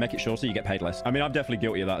 because if you make it shorter, you get paid less. I mean, I'm definitely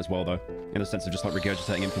guilty of that as well, though, in the sense of just like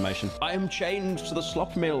regurgitating information. I am chained to the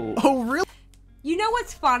slop mill. Oh, really? You know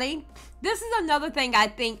what's funny? This is another thing I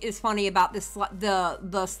think is funny about this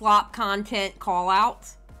the slop content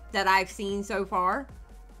call-outs that I've seen so far.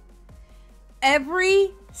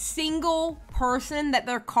 Every single person that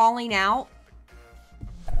they're calling out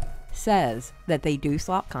says that they do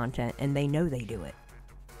slop content and they know they do it.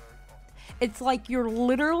 It's like you're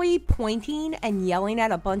literally pointing and yelling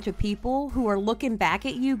at a bunch of people who are looking back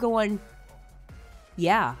at you going,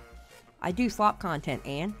 yeah, I do slop content,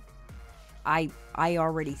 and I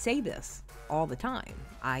already say this all the time.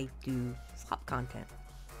 I do slop content.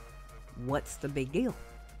 What's the big deal?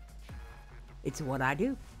 It's what I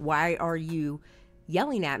do. Why are you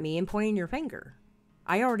yelling at me and pointing your finger?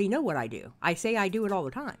 I already know what I do. I say I do it all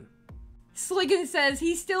the time. Sliggins says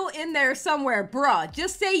he's still in there somewhere. Bruh,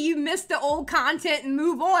 just say you missed the old content and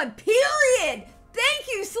move on. Period! Thank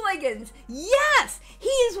you, Sliggins! Yes! He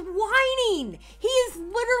is whining! He is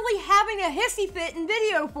literally having a hissy fit in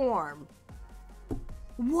video form.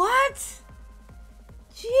 What?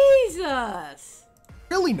 Jesus!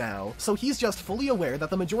 Really now, so he's just fully aware that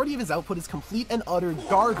the majority of his output is complete and utter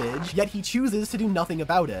garbage, yet he chooses to do nothing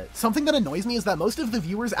about it. Something that annoys me is that most of the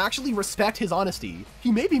viewers actually respect his honesty.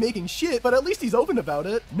 He may be making shit, but at least he's open about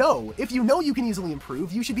it. No, if you know you can easily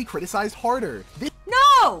improve, you should be criticized harder.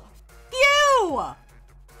 No! You!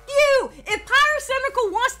 If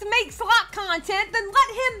Pyrocynical wants to make SLOP content, then let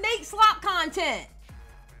him make SLOP content.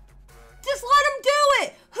 Just let him do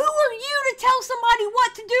it. Who are you to tell somebody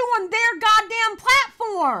what to do on their goddamn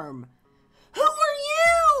platform? Who are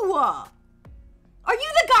you? Are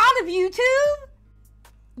you the god of YouTube?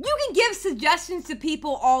 You can give suggestions to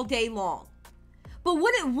people all day long. But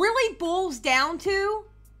when it really boils down to,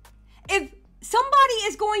 if somebody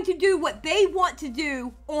is going to do what they want to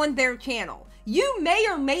do on their channel, you may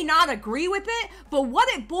or may not agree with it, but what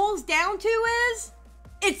it boils down to is,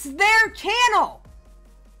 it's their channel.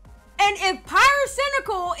 And if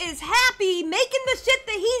Pyrocynical is happy making the shit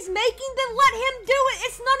that he's making, then let him do it.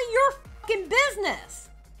 It's none of your fucking business.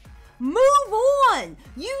 Move on.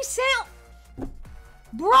 You sound...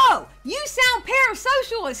 Bro, you sound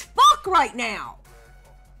parasocial as fuck right now.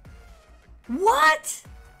 What?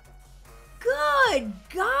 Good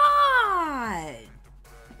God.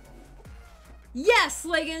 Yes,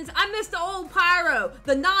 Sliggins, I missed the old Pyro,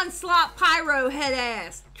 the non-slop Pyro head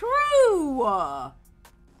ass. True.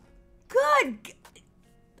 Good.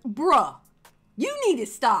 Bruh, you need to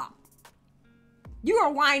stop. You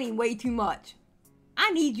are whining way too much.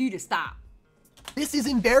 I need you to stop. This is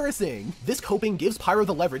embarrassing! This coping gives Pyro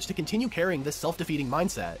the leverage to continue carrying this self-defeating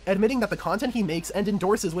mindset, admitting that the content he makes and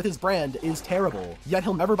endorses with his brand is terrible, yet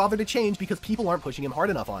he'll never bother to change because people aren't pushing him hard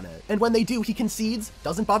enough on it. And when they do, he concedes,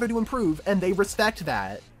 doesn't bother to improve, and they respect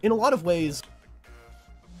that. In a lot of ways,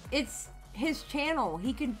 it's his channel.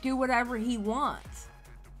 He can do whatever he wants.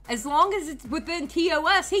 As long as it's within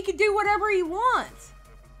TOS, he can do whatever he wants.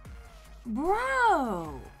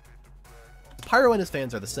 Bro. Pyro and his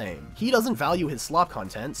fans are the same. He doesn't value his slop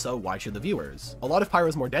content, so why should the viewers? A lot of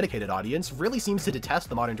Pyro's more dedicated audience really seems to detest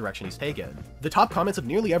the modern direction he's taken. The top comments of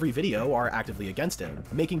nearly every video are actively against him,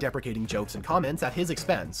 making deprecating jokes and comments at his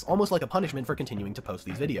expense, almost like a punishment for continuing to post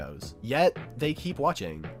these videos. Yet, they keep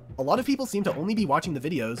watching. A lot of people seem to only be watching the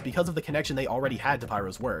videos because of the connection they already had to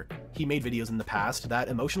Pyro's work. He made videos in the past that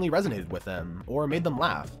emotionally resonated with them, or made them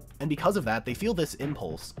laugh. And because of that, they feel this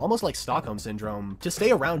impulse, almost like Stockholm Syndrome, to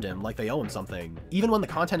stay around him like they owe him something, even when the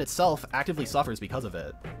content itself actively suffers because of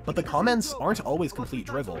it. But the comments aren't always complete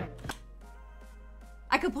drivel.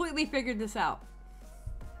 I completely figured this out.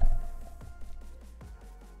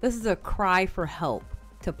 This is a cry for help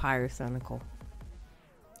to Pyrocynical.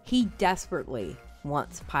 He desperately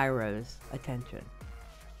wants Pyro's attention.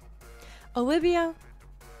 Olivia,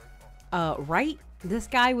 right? This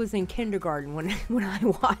guy was in kindergarten when I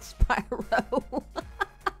watched Pyro.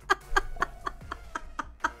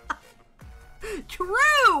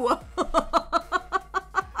 True!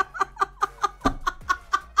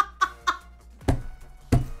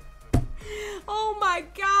 Oh my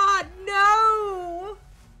God, no!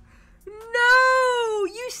 No!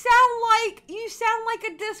 You sound like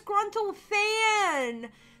a disgruntled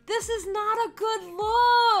fan. This is not a good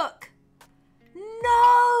look.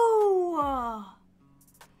 No!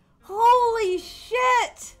 Holy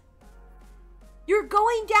shit! You're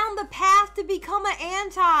going down the path to become an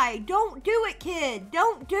anti. Don't do it, kid.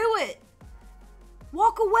 Don't do it.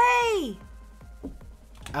 Walk away.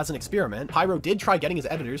 As an experiment, Pyro did try getting his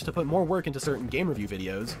editors to put more work into certain game review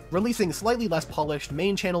videos, releasing slightly less polished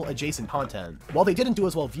main channel adjacent content. While they didn't do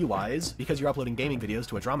as well view-wise, because you're uploading gaming videos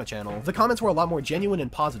to a drama channel, the comments were a lot more genuine and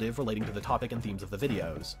positive relating to the topic and themes of the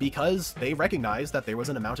videos, because they recognized that there was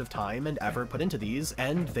an amount of time and effort put into these,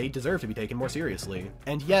 and they deserve to be taken more seriously.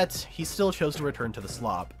 And yet, he still chose to return to the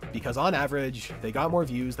slop, because on average, they got more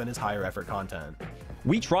views than his higher effort content.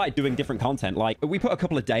 We tried doing different content, like we put a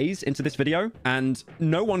couple of days into this video and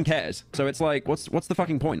no one cares. So it's like, what's the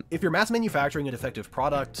fucking point? If you're mass manufacturing a defective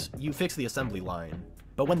product, you fix the assembly line.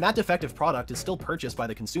 But when that defective product is still purchased by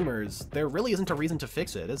the consumers, there really isn't a reason to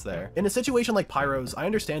fix it, is there? In a situation like Pyro's, I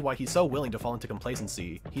understand why he's so willing to fall into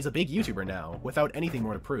complacency. He's a big YouTuber now, without anything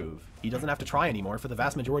more to prove. He doesn't have to try anymore for the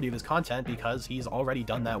vast majority of his content because he's already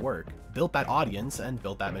done that work, built that audience, and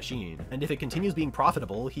built that machine. And if it continues being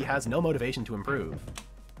profitable, he has no motivation to improve.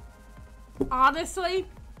 Honestly,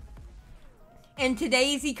 in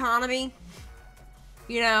today's economy,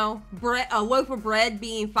 You know, a loaf of bread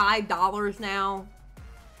being $5 now.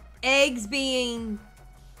 Eggs being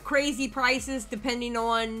crazy prices depending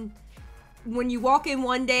on when you walk in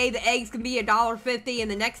one day, the eggs can be $1.50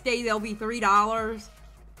 and the next day they'll be $3.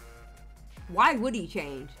 Why would he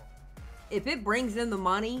change? If it brings in the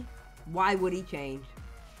money, why would he change?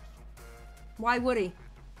 Why would he?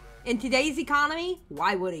 In today's economy,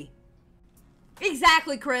 why would he?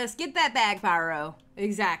 Exactly, Chris. Get that bag, Pyro.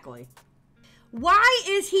 Exactly. Why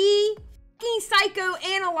is he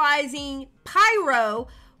psychoanalyzing Pyro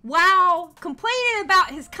while complaining about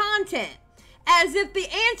his content? As if the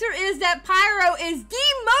answer is that Pyro is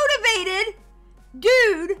demotivated,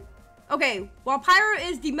 dude. Okay, while Pyro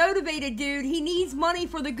is demotivated, dude, he needs money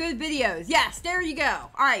for the good videos. Yes, there you go.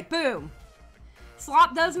 All right, boom.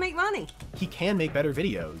 SLOP does make money. He can make better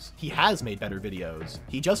videos. He has made better videos.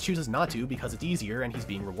 He just chooses not to because it's easier and he's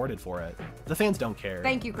being rewarded for it. The fans don't care.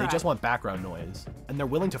 Thank you, They just want background noise. And they're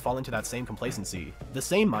willing to fall into that same complacency. The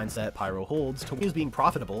same mindset Pyro holds to being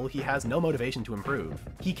profitable, he has no motivation to improve.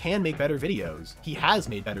 He can make better videos. He has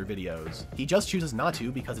made better videos. He just chooses not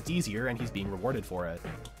to because it's easier and he's being rewarded for it.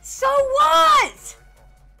 So what?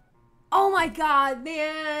 Oh my god,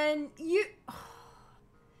 man.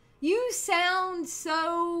 You sound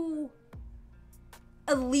so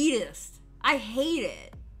elitist. I hate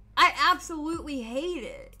it. I absolutely hate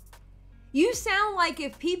it. You sound like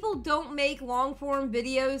if people don't make long form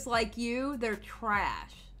videos like you, they're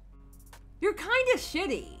trash. You're kind of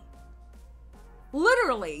shitty.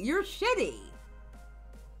 Literally, you're shitty.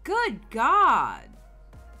 Good God.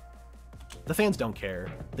 The fans don't care.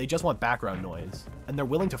 They just want background noise. And they're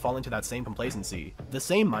willing to fall into that same complacency. The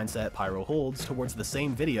same mindset Pyro holds towards the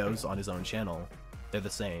same videos on his own channel. They're the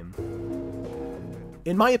same.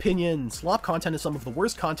 In my opinion, SLOP content is some of the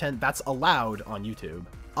worst content that's allowed on YouTube.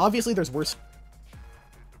 Obviously there's worse—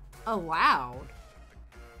 Allowed?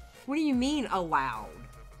 What do you mean allowed?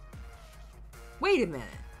 Wait a minute.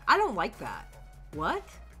 I don't like that. What?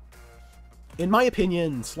 In my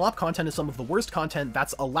opinion, SLOP content is some of the worst content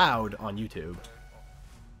that's allowed on YouTube.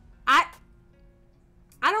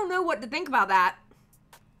 I don't know what to think about that.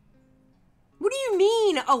 What do you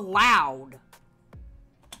mean, allowed?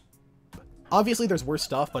 Obviously there's worse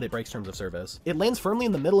stuff, but it breaks terms of service. It lands firmly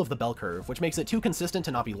in the middle of the bell curve, which makes it too consistent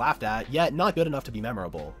to not be laughed at, yet not good enough to be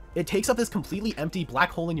memorable. It takes up this completely empty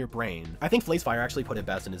black hole in your brain. I think FlaceFire actually put it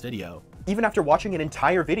best in his video. Even after watching an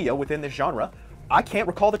entire video within this genre, I can't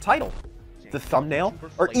recall the title, the thumbnail,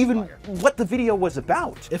 or even what the video was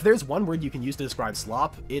about. If there's one word you can use to describe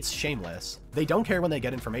SLOP, it's shameless. They don't care when they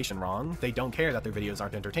get information wrong, they don't care that their videos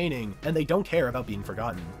aren't entertaining, and they don't care about being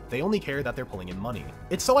forgotten. They only care that they're pulling in money.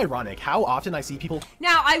 It's so ironic how often I see people—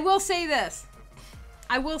 Now, I will say this.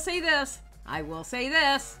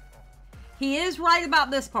 He is right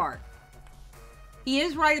about this part.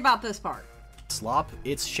 SLOP,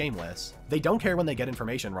 it's shameless. They don't care when they get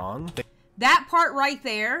information wrong. That part right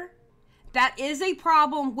there, that is a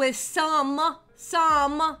problem with some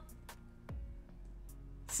SLOP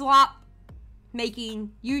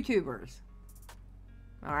making YouTubers.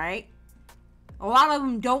 Alright? A lot of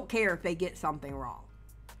them don't care if they get something wrong.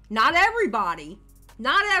 Not everybody.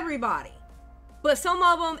 But some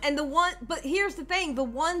of them, but here's the thing, the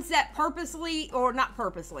ones that purposely, or not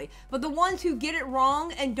purposely, but the ones who get it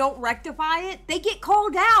wrong and don't rectify it, they get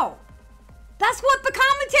called out. That's what the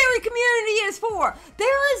commentary community is for.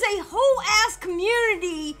 There is a whole ass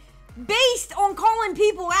community based on calling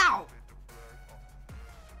people out.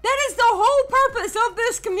 That is the whole purpose of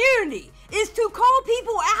this community, is to call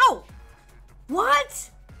people out.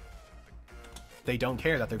 What? They don't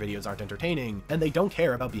care that their videos aren't entertaining, and they don't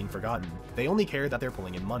care about being forgotten. They only care that they're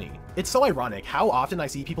pulling in money. It's so ironic how often I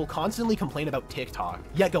see people constantly complain about TikTok,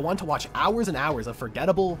 yet go on to watch hours and hours of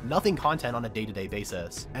forgettable, nothing content on a day-to-day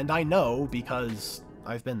basis. And I know because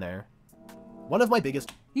I've been there. One of my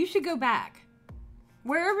biggest— You should go back.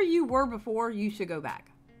 Wherever you were before, you should go back.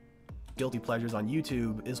 Guilty pleasures on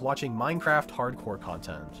YouTube is watching Minecraft hardcore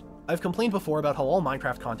content. I've complained before about how all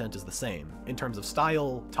Minecraft content is the same, in terms of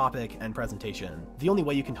style, topic, and presentation. The only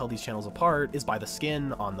way you can tell these channels apart is by the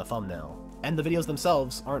skin on the thumbnail. And the videos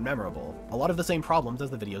themselves aren't memorable. A lot of the same problems as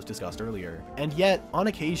the videos discussed earlier. And yet, on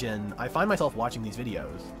occasion, I find myself watching these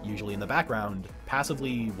videos, usually in the background,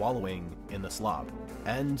 passively wallowing in the slop.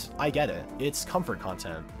 And I get it. It's comfort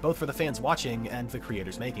content, both for the fans watching and the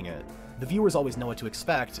creators making it. The viewers always know what to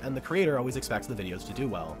expect, and the creator always expects the videos to do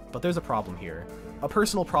well. But there's a problem here. A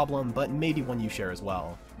personal problem, but maybe one you share as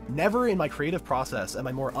well. Never in my creative process am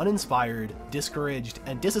I more uninspired, discouraged,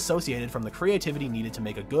 and disassociated from the creativity needed to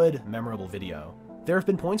make a good, memorable video. There have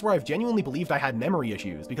been points where I've genuinely believed I had memory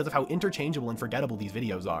issues because of how interchangeable and forgettable these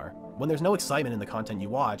videos are. When there's no excitement in the content you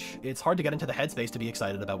watch, it's hard to get into the headspace to be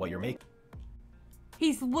excited about what you're making.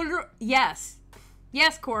 He's literally, yes,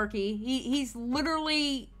 Corky. He's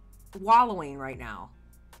literally wallowing right now.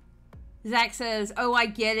 Zach says, "Oh, I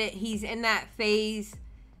get it. He's in that phase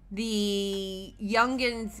the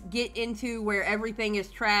youngins get into where everything is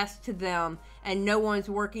trash to them and no one's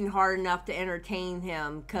working hard enough to entertain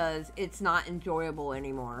him because it's not enjoyable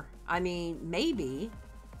anymore." I mean, maybe.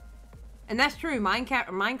 And that's true.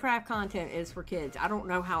 Minecraft content is for kids. I don't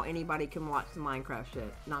know how anybody can watch the Minecraft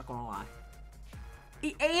shit. Not gonna lie.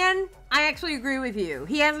 And I actually agree with you.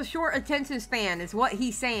 He has a short attention span is what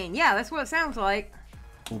he's saying. Yeah, that's what it sounds like.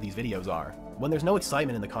 These videos are. When there's no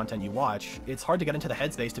excitement in the content you watch, it's hard to get into the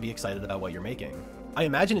headspace to be excited about what you're making. I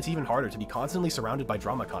imagine it's even harder to be constantly surrounded by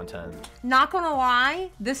drama content. Not gonna lie,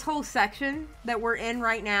 this whole section that we're in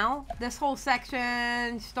right now, this whole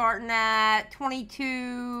section starting at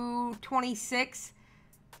 22, 26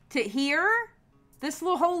 to here, this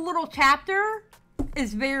whole little chapter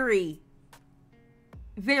is very,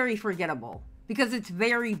 very forgettable because it's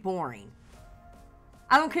very boring.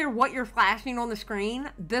 I don't care what you're flashing on the screen.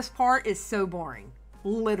 This part is so boring.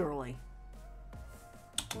 Literally.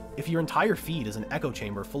 If your entire feed is an echo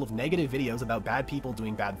chamber full of negative videos about bad people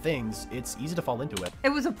doing bad things, it's easy to fall into it. It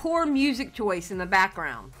was a poor music choice in the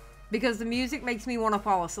background because the music makes me want to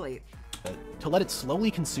fall asleep. To let it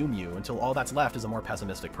slowly consume you until all that's left is a more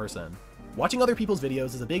pessimistic person. Watching other people's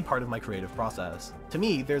videos is a big part of my creative process. To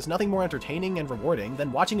me, there's nothing more entertaining and rewarding than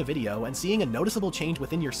watching a video and seeing a noticeable change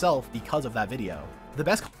within yourself because of that video. The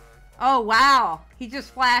best— Oh wow, he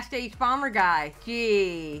just flashed H-Bomber guy.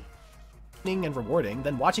 Gee. And rewarding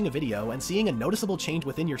than watching a video and seeing a noticeable change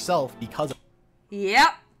within yourself because of—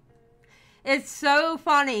 Yep. It's so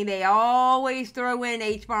funny. They always throw in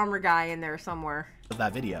H-Bomber guy in there somewhere. Of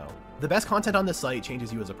that video. The best content on this site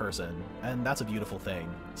changes you as a person, and that's a beautiful thing.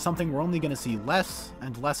 Something we're only going to see less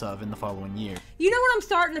and less of in the following year. You know what I'm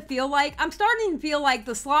starting to feel like? I'm starting to feel like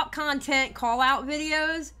the SLOP content call-out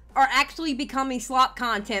videos are actually becoming SLOP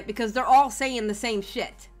content because they're all saying the same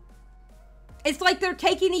shit. It's like they're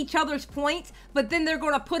taking each other's points, but then they're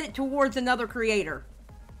going to put it towards another creator.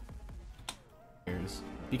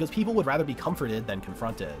 Because people would rather be comforted than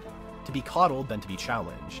confronted, to be coddled than to be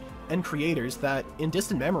challenged. And creators that, in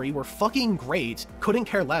distant memory, were fucking great, couldn't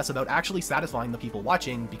care less about actually satisfying the people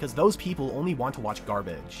watching because those people only want to watch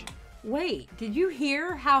garbage. Wait, did you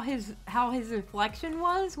hear how his inflection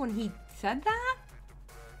was when he said that?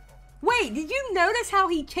 Wait, did you notice how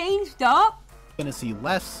he changed up? Gonna see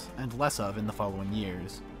less and less of in the following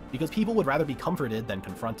years, because people would rather be comforted than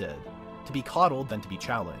confronted, to be coddled than to be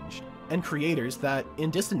challenged. And creators that,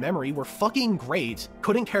 in distant memory, were fucking great,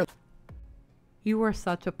 couldn't care. You are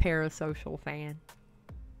such a parasocial fan.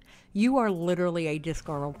 You are literally a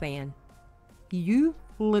disgruntled fan. You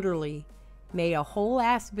literally made a whole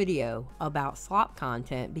ass video about SLOP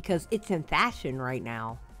content because it's in fashion right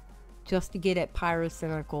now, just to get at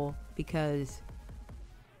Pyrocynical because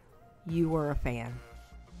you were a fan.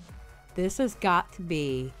 This has got to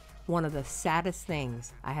be one of the saddest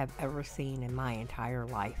things I have ever seen in my entire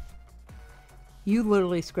life. You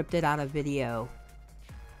literally scripted out a video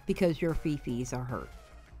because your fifis are hurt.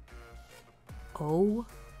 Oh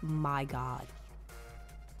my god.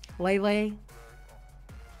 Lele,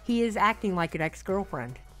 he is acting like an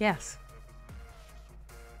ex-girlfriend. Yes.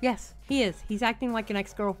 Yes, he is. He's acting like an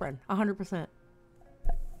ex-girlfriend. 100%.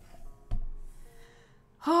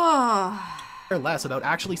 Care less about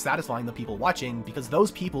actually satisfying the people watching because those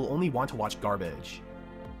people only want to watch garbage.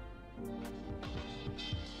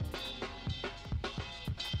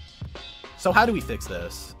 So how do we fix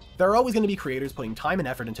this? There are always going to be creators putting time and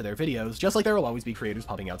effort into their videos, just like there will always be creators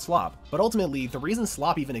pumping out SLOP. But ultimately, the reason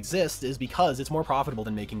SLOP even exists is because it's more profitable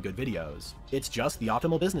than making good videos. It's just the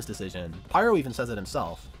optimal business decision. Pyro even says it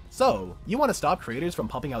himself. So, you want to stop creators from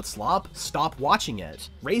pumping out SLOP? Stop watching it.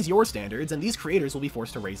 Raise your standards, and these creators will be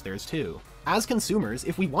forced to raise theirs too. As consumers,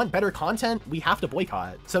 if we want better content, we have to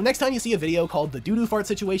boycott. So next time you see a video called "The doo-doo fart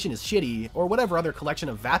situation is shitty," or whatever other collection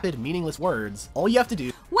of vapid, meaningless words, all you have to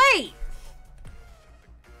do— Wait!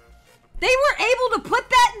 They were able to put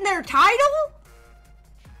that in their title?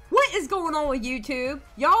 What is going on with YouTube?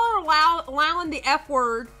 Y'all are allowing the F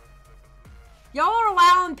word. Y'all are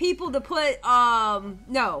allowing people to put,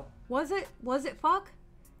 no. Was it fuck?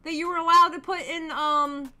 That you were allowed to put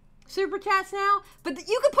in, super chats now? But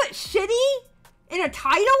you could put shitty in a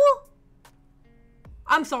title?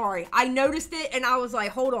 I'm sorry. I noticed it and I was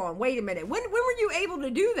like, hold on, wait a minute. When were you able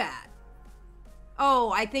to do that?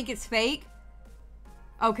 Oh, I think it's fake.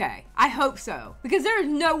 Okay, I hope so. Because there is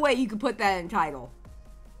no way you could put that in title.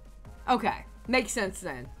 Okay, makes sense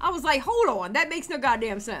then. I was like, hold on, that makes no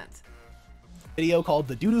goddamn sense. Video called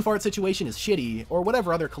 "The Doo-Doo Fart Situation is Shitty," or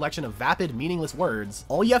whatever other collection of vapid, meaningless words,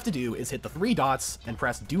 all you have to do is hit the 3 dots and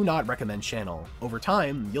press "Do Not Recommend Channel." Over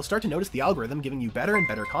time, you'll start to notice the algorithm giving you better and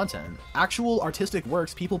better content. Actual artistic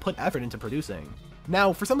works people put effort into producing.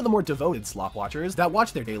 Now, for some of the more devoted slop watchers that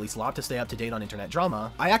watch their daily slop to stay up to date on internet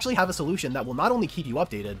drama, I actually have a solution that will not only keep you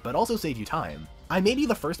updated, but also save you time. I may be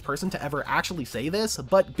the first person to ever actually say this,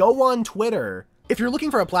 but go on Twitter! If you're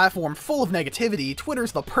looking for a platform full of negativity,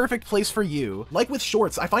 Twitter's the perfect place for you. Like with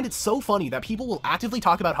Shorts, I find it so funny that people will actively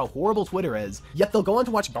talk about how horrible Twitter is, yet they'll go on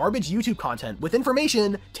to watch garbage YouTube content with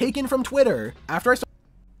information taken from Twitter. After I started...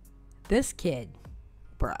 This kid,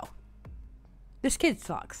 bro. This kid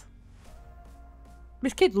sucks.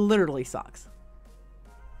 This kid literally sucks.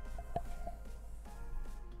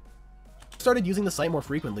 Started using the site more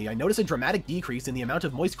frequently, I noticed a dramatic decrease in the amount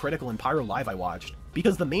of Moist Critical and Pyro Live I watched,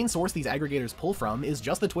 because the main source these aggregators pull from is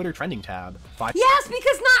just the Twitter trending tab. Yes,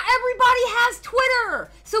 because not everybody has Twitter!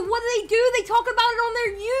 So what do? They talk about it on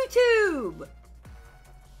their YouTube!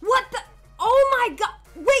 What the? Oh my god!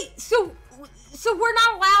 Wait, so we're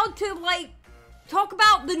not allowed to, like, talk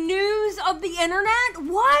about the news of the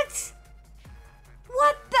internet? What?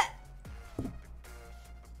 What the?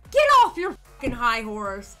 Get off your fucking high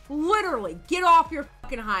horse. Literally, get off your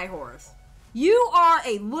fucking high horse. You are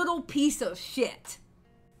a little piece of shit.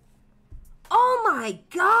 Oh my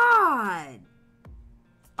god.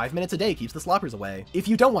 5 minutes a day keeps the sloppers away. If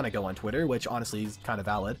you don't want to go on Twitter, which honestly is kind of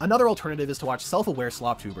valid, another alternative is to watch self-aware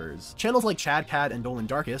slop tubers. Channels like Chad Cat and Dolan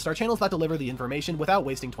Darkest are channels that deliver the information without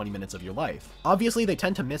wasting 20 minutes of your life. Obviously, they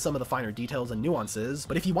tend to miss some of the finer details and nuances,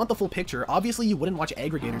 but if you want the full picture, obviously you wouldn't watch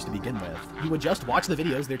aggregators to begin with. You would just watch the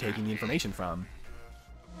videos they're taking the information from.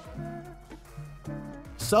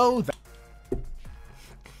 So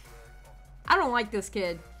I don't like this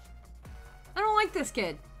kid. I don't like this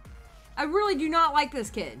kid. I really do not like this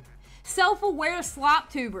kid. Self-aware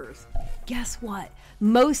slop tubers. Guess what?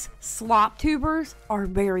 Most slop tubers are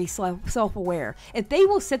very self-aware. If they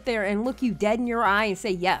will sit there and look you dead in your eye and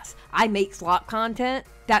say, yes, I make slop content,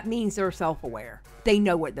 that means they're self-aware. They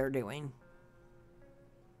know what they're doing.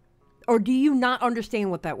 Or do you not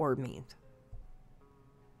understand what that word means?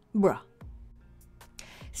 Bruh.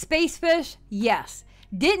 Spacefish, yes.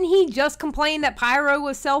 Didn't he just complain that Pyro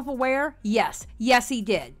was self-aware? Yes. Yes, he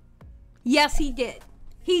did. Yes, he did.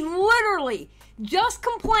 He literally just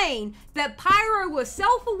complained that Pyro was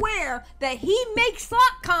self-aware that he makes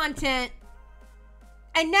slop content,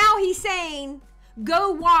 and now he's saying,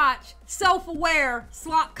 go watch self-aware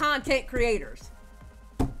slop content creators.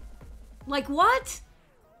 Like, what?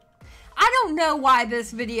 I don't know why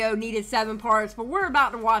this video needed 7 parts, but we're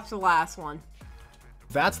about to watch the last one.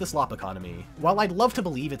 that's the slop economy. While I'd love to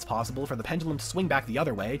believe it's possible for the pendulum to swing back the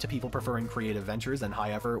other way to people preferring creative ventures and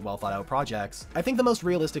high-effort, well-thought-out projects, I think the most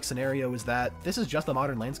realistic scenario is that this is just the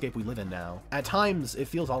modern landscape we live in now. At times, it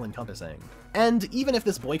feels all-encompassing. And even if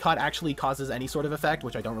this boycott actually causes any sort of effect,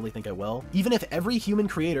 which I don't really think it will, even if every human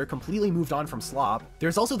creator completely moved on from slop,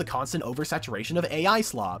 there's also the constant oversaturation of AI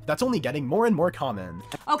slop that's only getting more and more common.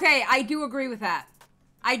 Okay, I do agree with that.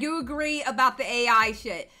 I do agree about the AI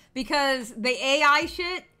shit. Because the AI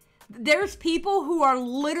shit, there's people who are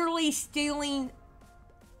literally stealing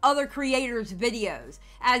other creators' videos.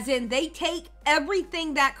 As in, they take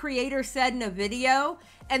everything that creator said in a video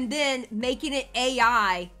and then making it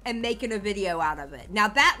AI and making a video out of it. Now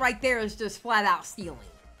that right there is just flat out stealing.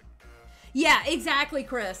 Yeah, exactly,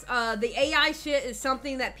 Chris. The AI shit is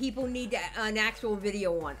something that people need an actual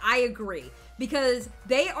video on. I agree. Because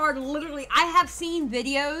they are literally, I have seen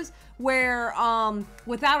videos where,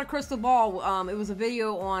 without a crystal ball, it was a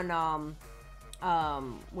video on,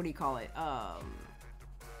 what do you call it?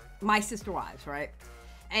 My Sister Wives, right?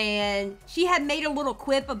 And she had made a little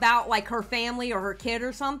quip about, like, her family or her kid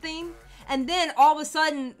or something. And then all of a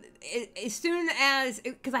sudden, as soon as,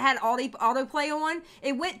 because I had autoplay on,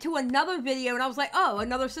 it went to another video and I was like, oh,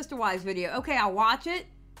 another Sister Wives video. Okay, I'll watch it.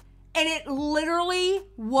 And it literally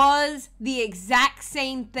was the exact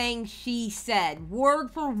same thing she said,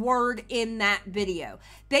 word for word in that video.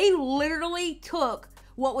 They literally took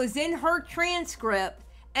what was in her transcript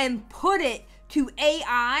and put it to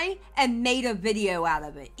AI and made a video out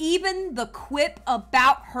of it. Even the quip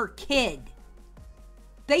about her kid.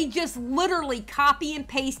 They just literally copy and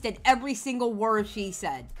pasted every single word she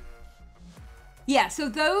said. Yeah, so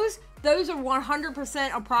those are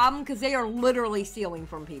 100% a problem because they are literally stealing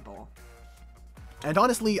from people. And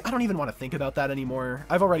honestly, I don't even want to think about that anymore.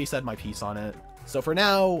 I've already said my piece on it. So for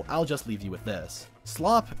now, I'll just leave you with this.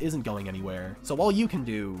 SLOP isn't going anywhere, so all you can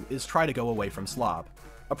do is try to go away from SLOP.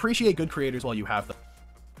 Appreciate good creators while you have them.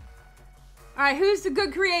 Alright, who's the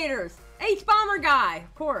good creators? H-Bomber guy,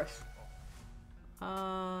 of course.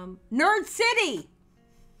 Nerd City!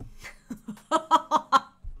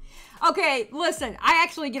 Okay, listen, I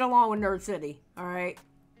actually get along with Nerd City, alright?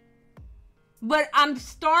 But I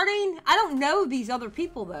don't know these other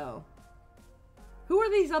people, though. Who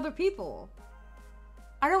are these other people?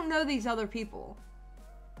 I don't know these other people.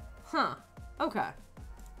 Huh. Okay.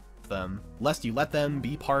 Them, lest you let them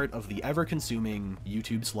be part of the ever-consuming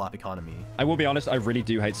YouTube SLOP economy. I will be honest, I really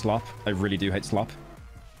do hate SLOP. I really do hate SLOP.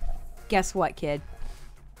 Guess what, kid?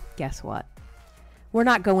 Guess what? We're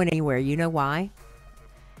not going anywhere. You know why?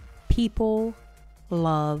 People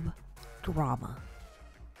love drama.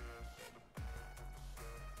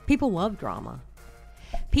 People love drama.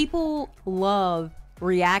 People love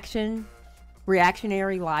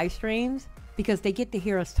reactionary live streams because they get to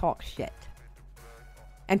hear us talk shit.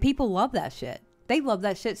 And people love that shit. They love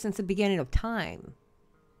that shit since the beginning of time.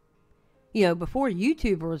 You know, before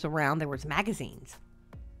YouTube was around, there was magazines.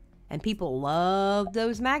 And people loved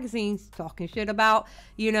those magazines, talking shit about,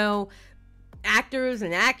 you know, actors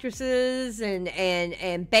and actresses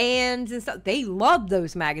and bands and stuff. They loved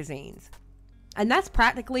those magazines. And that's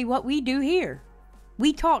practically what we do here.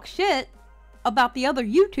 We talk shit about the other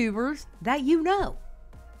YouTubers that you know.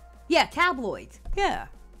 Yeah, tabloids. Yeah.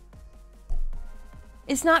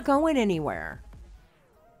 It's not going anywhere.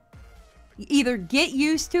 Either get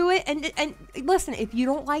used to it and listen, if you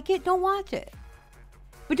don't like it, don't watch it.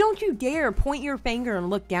 But don't you dare point your finger and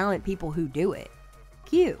look down at people who do it.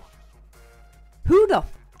 You. Who the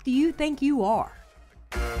f do you think you are?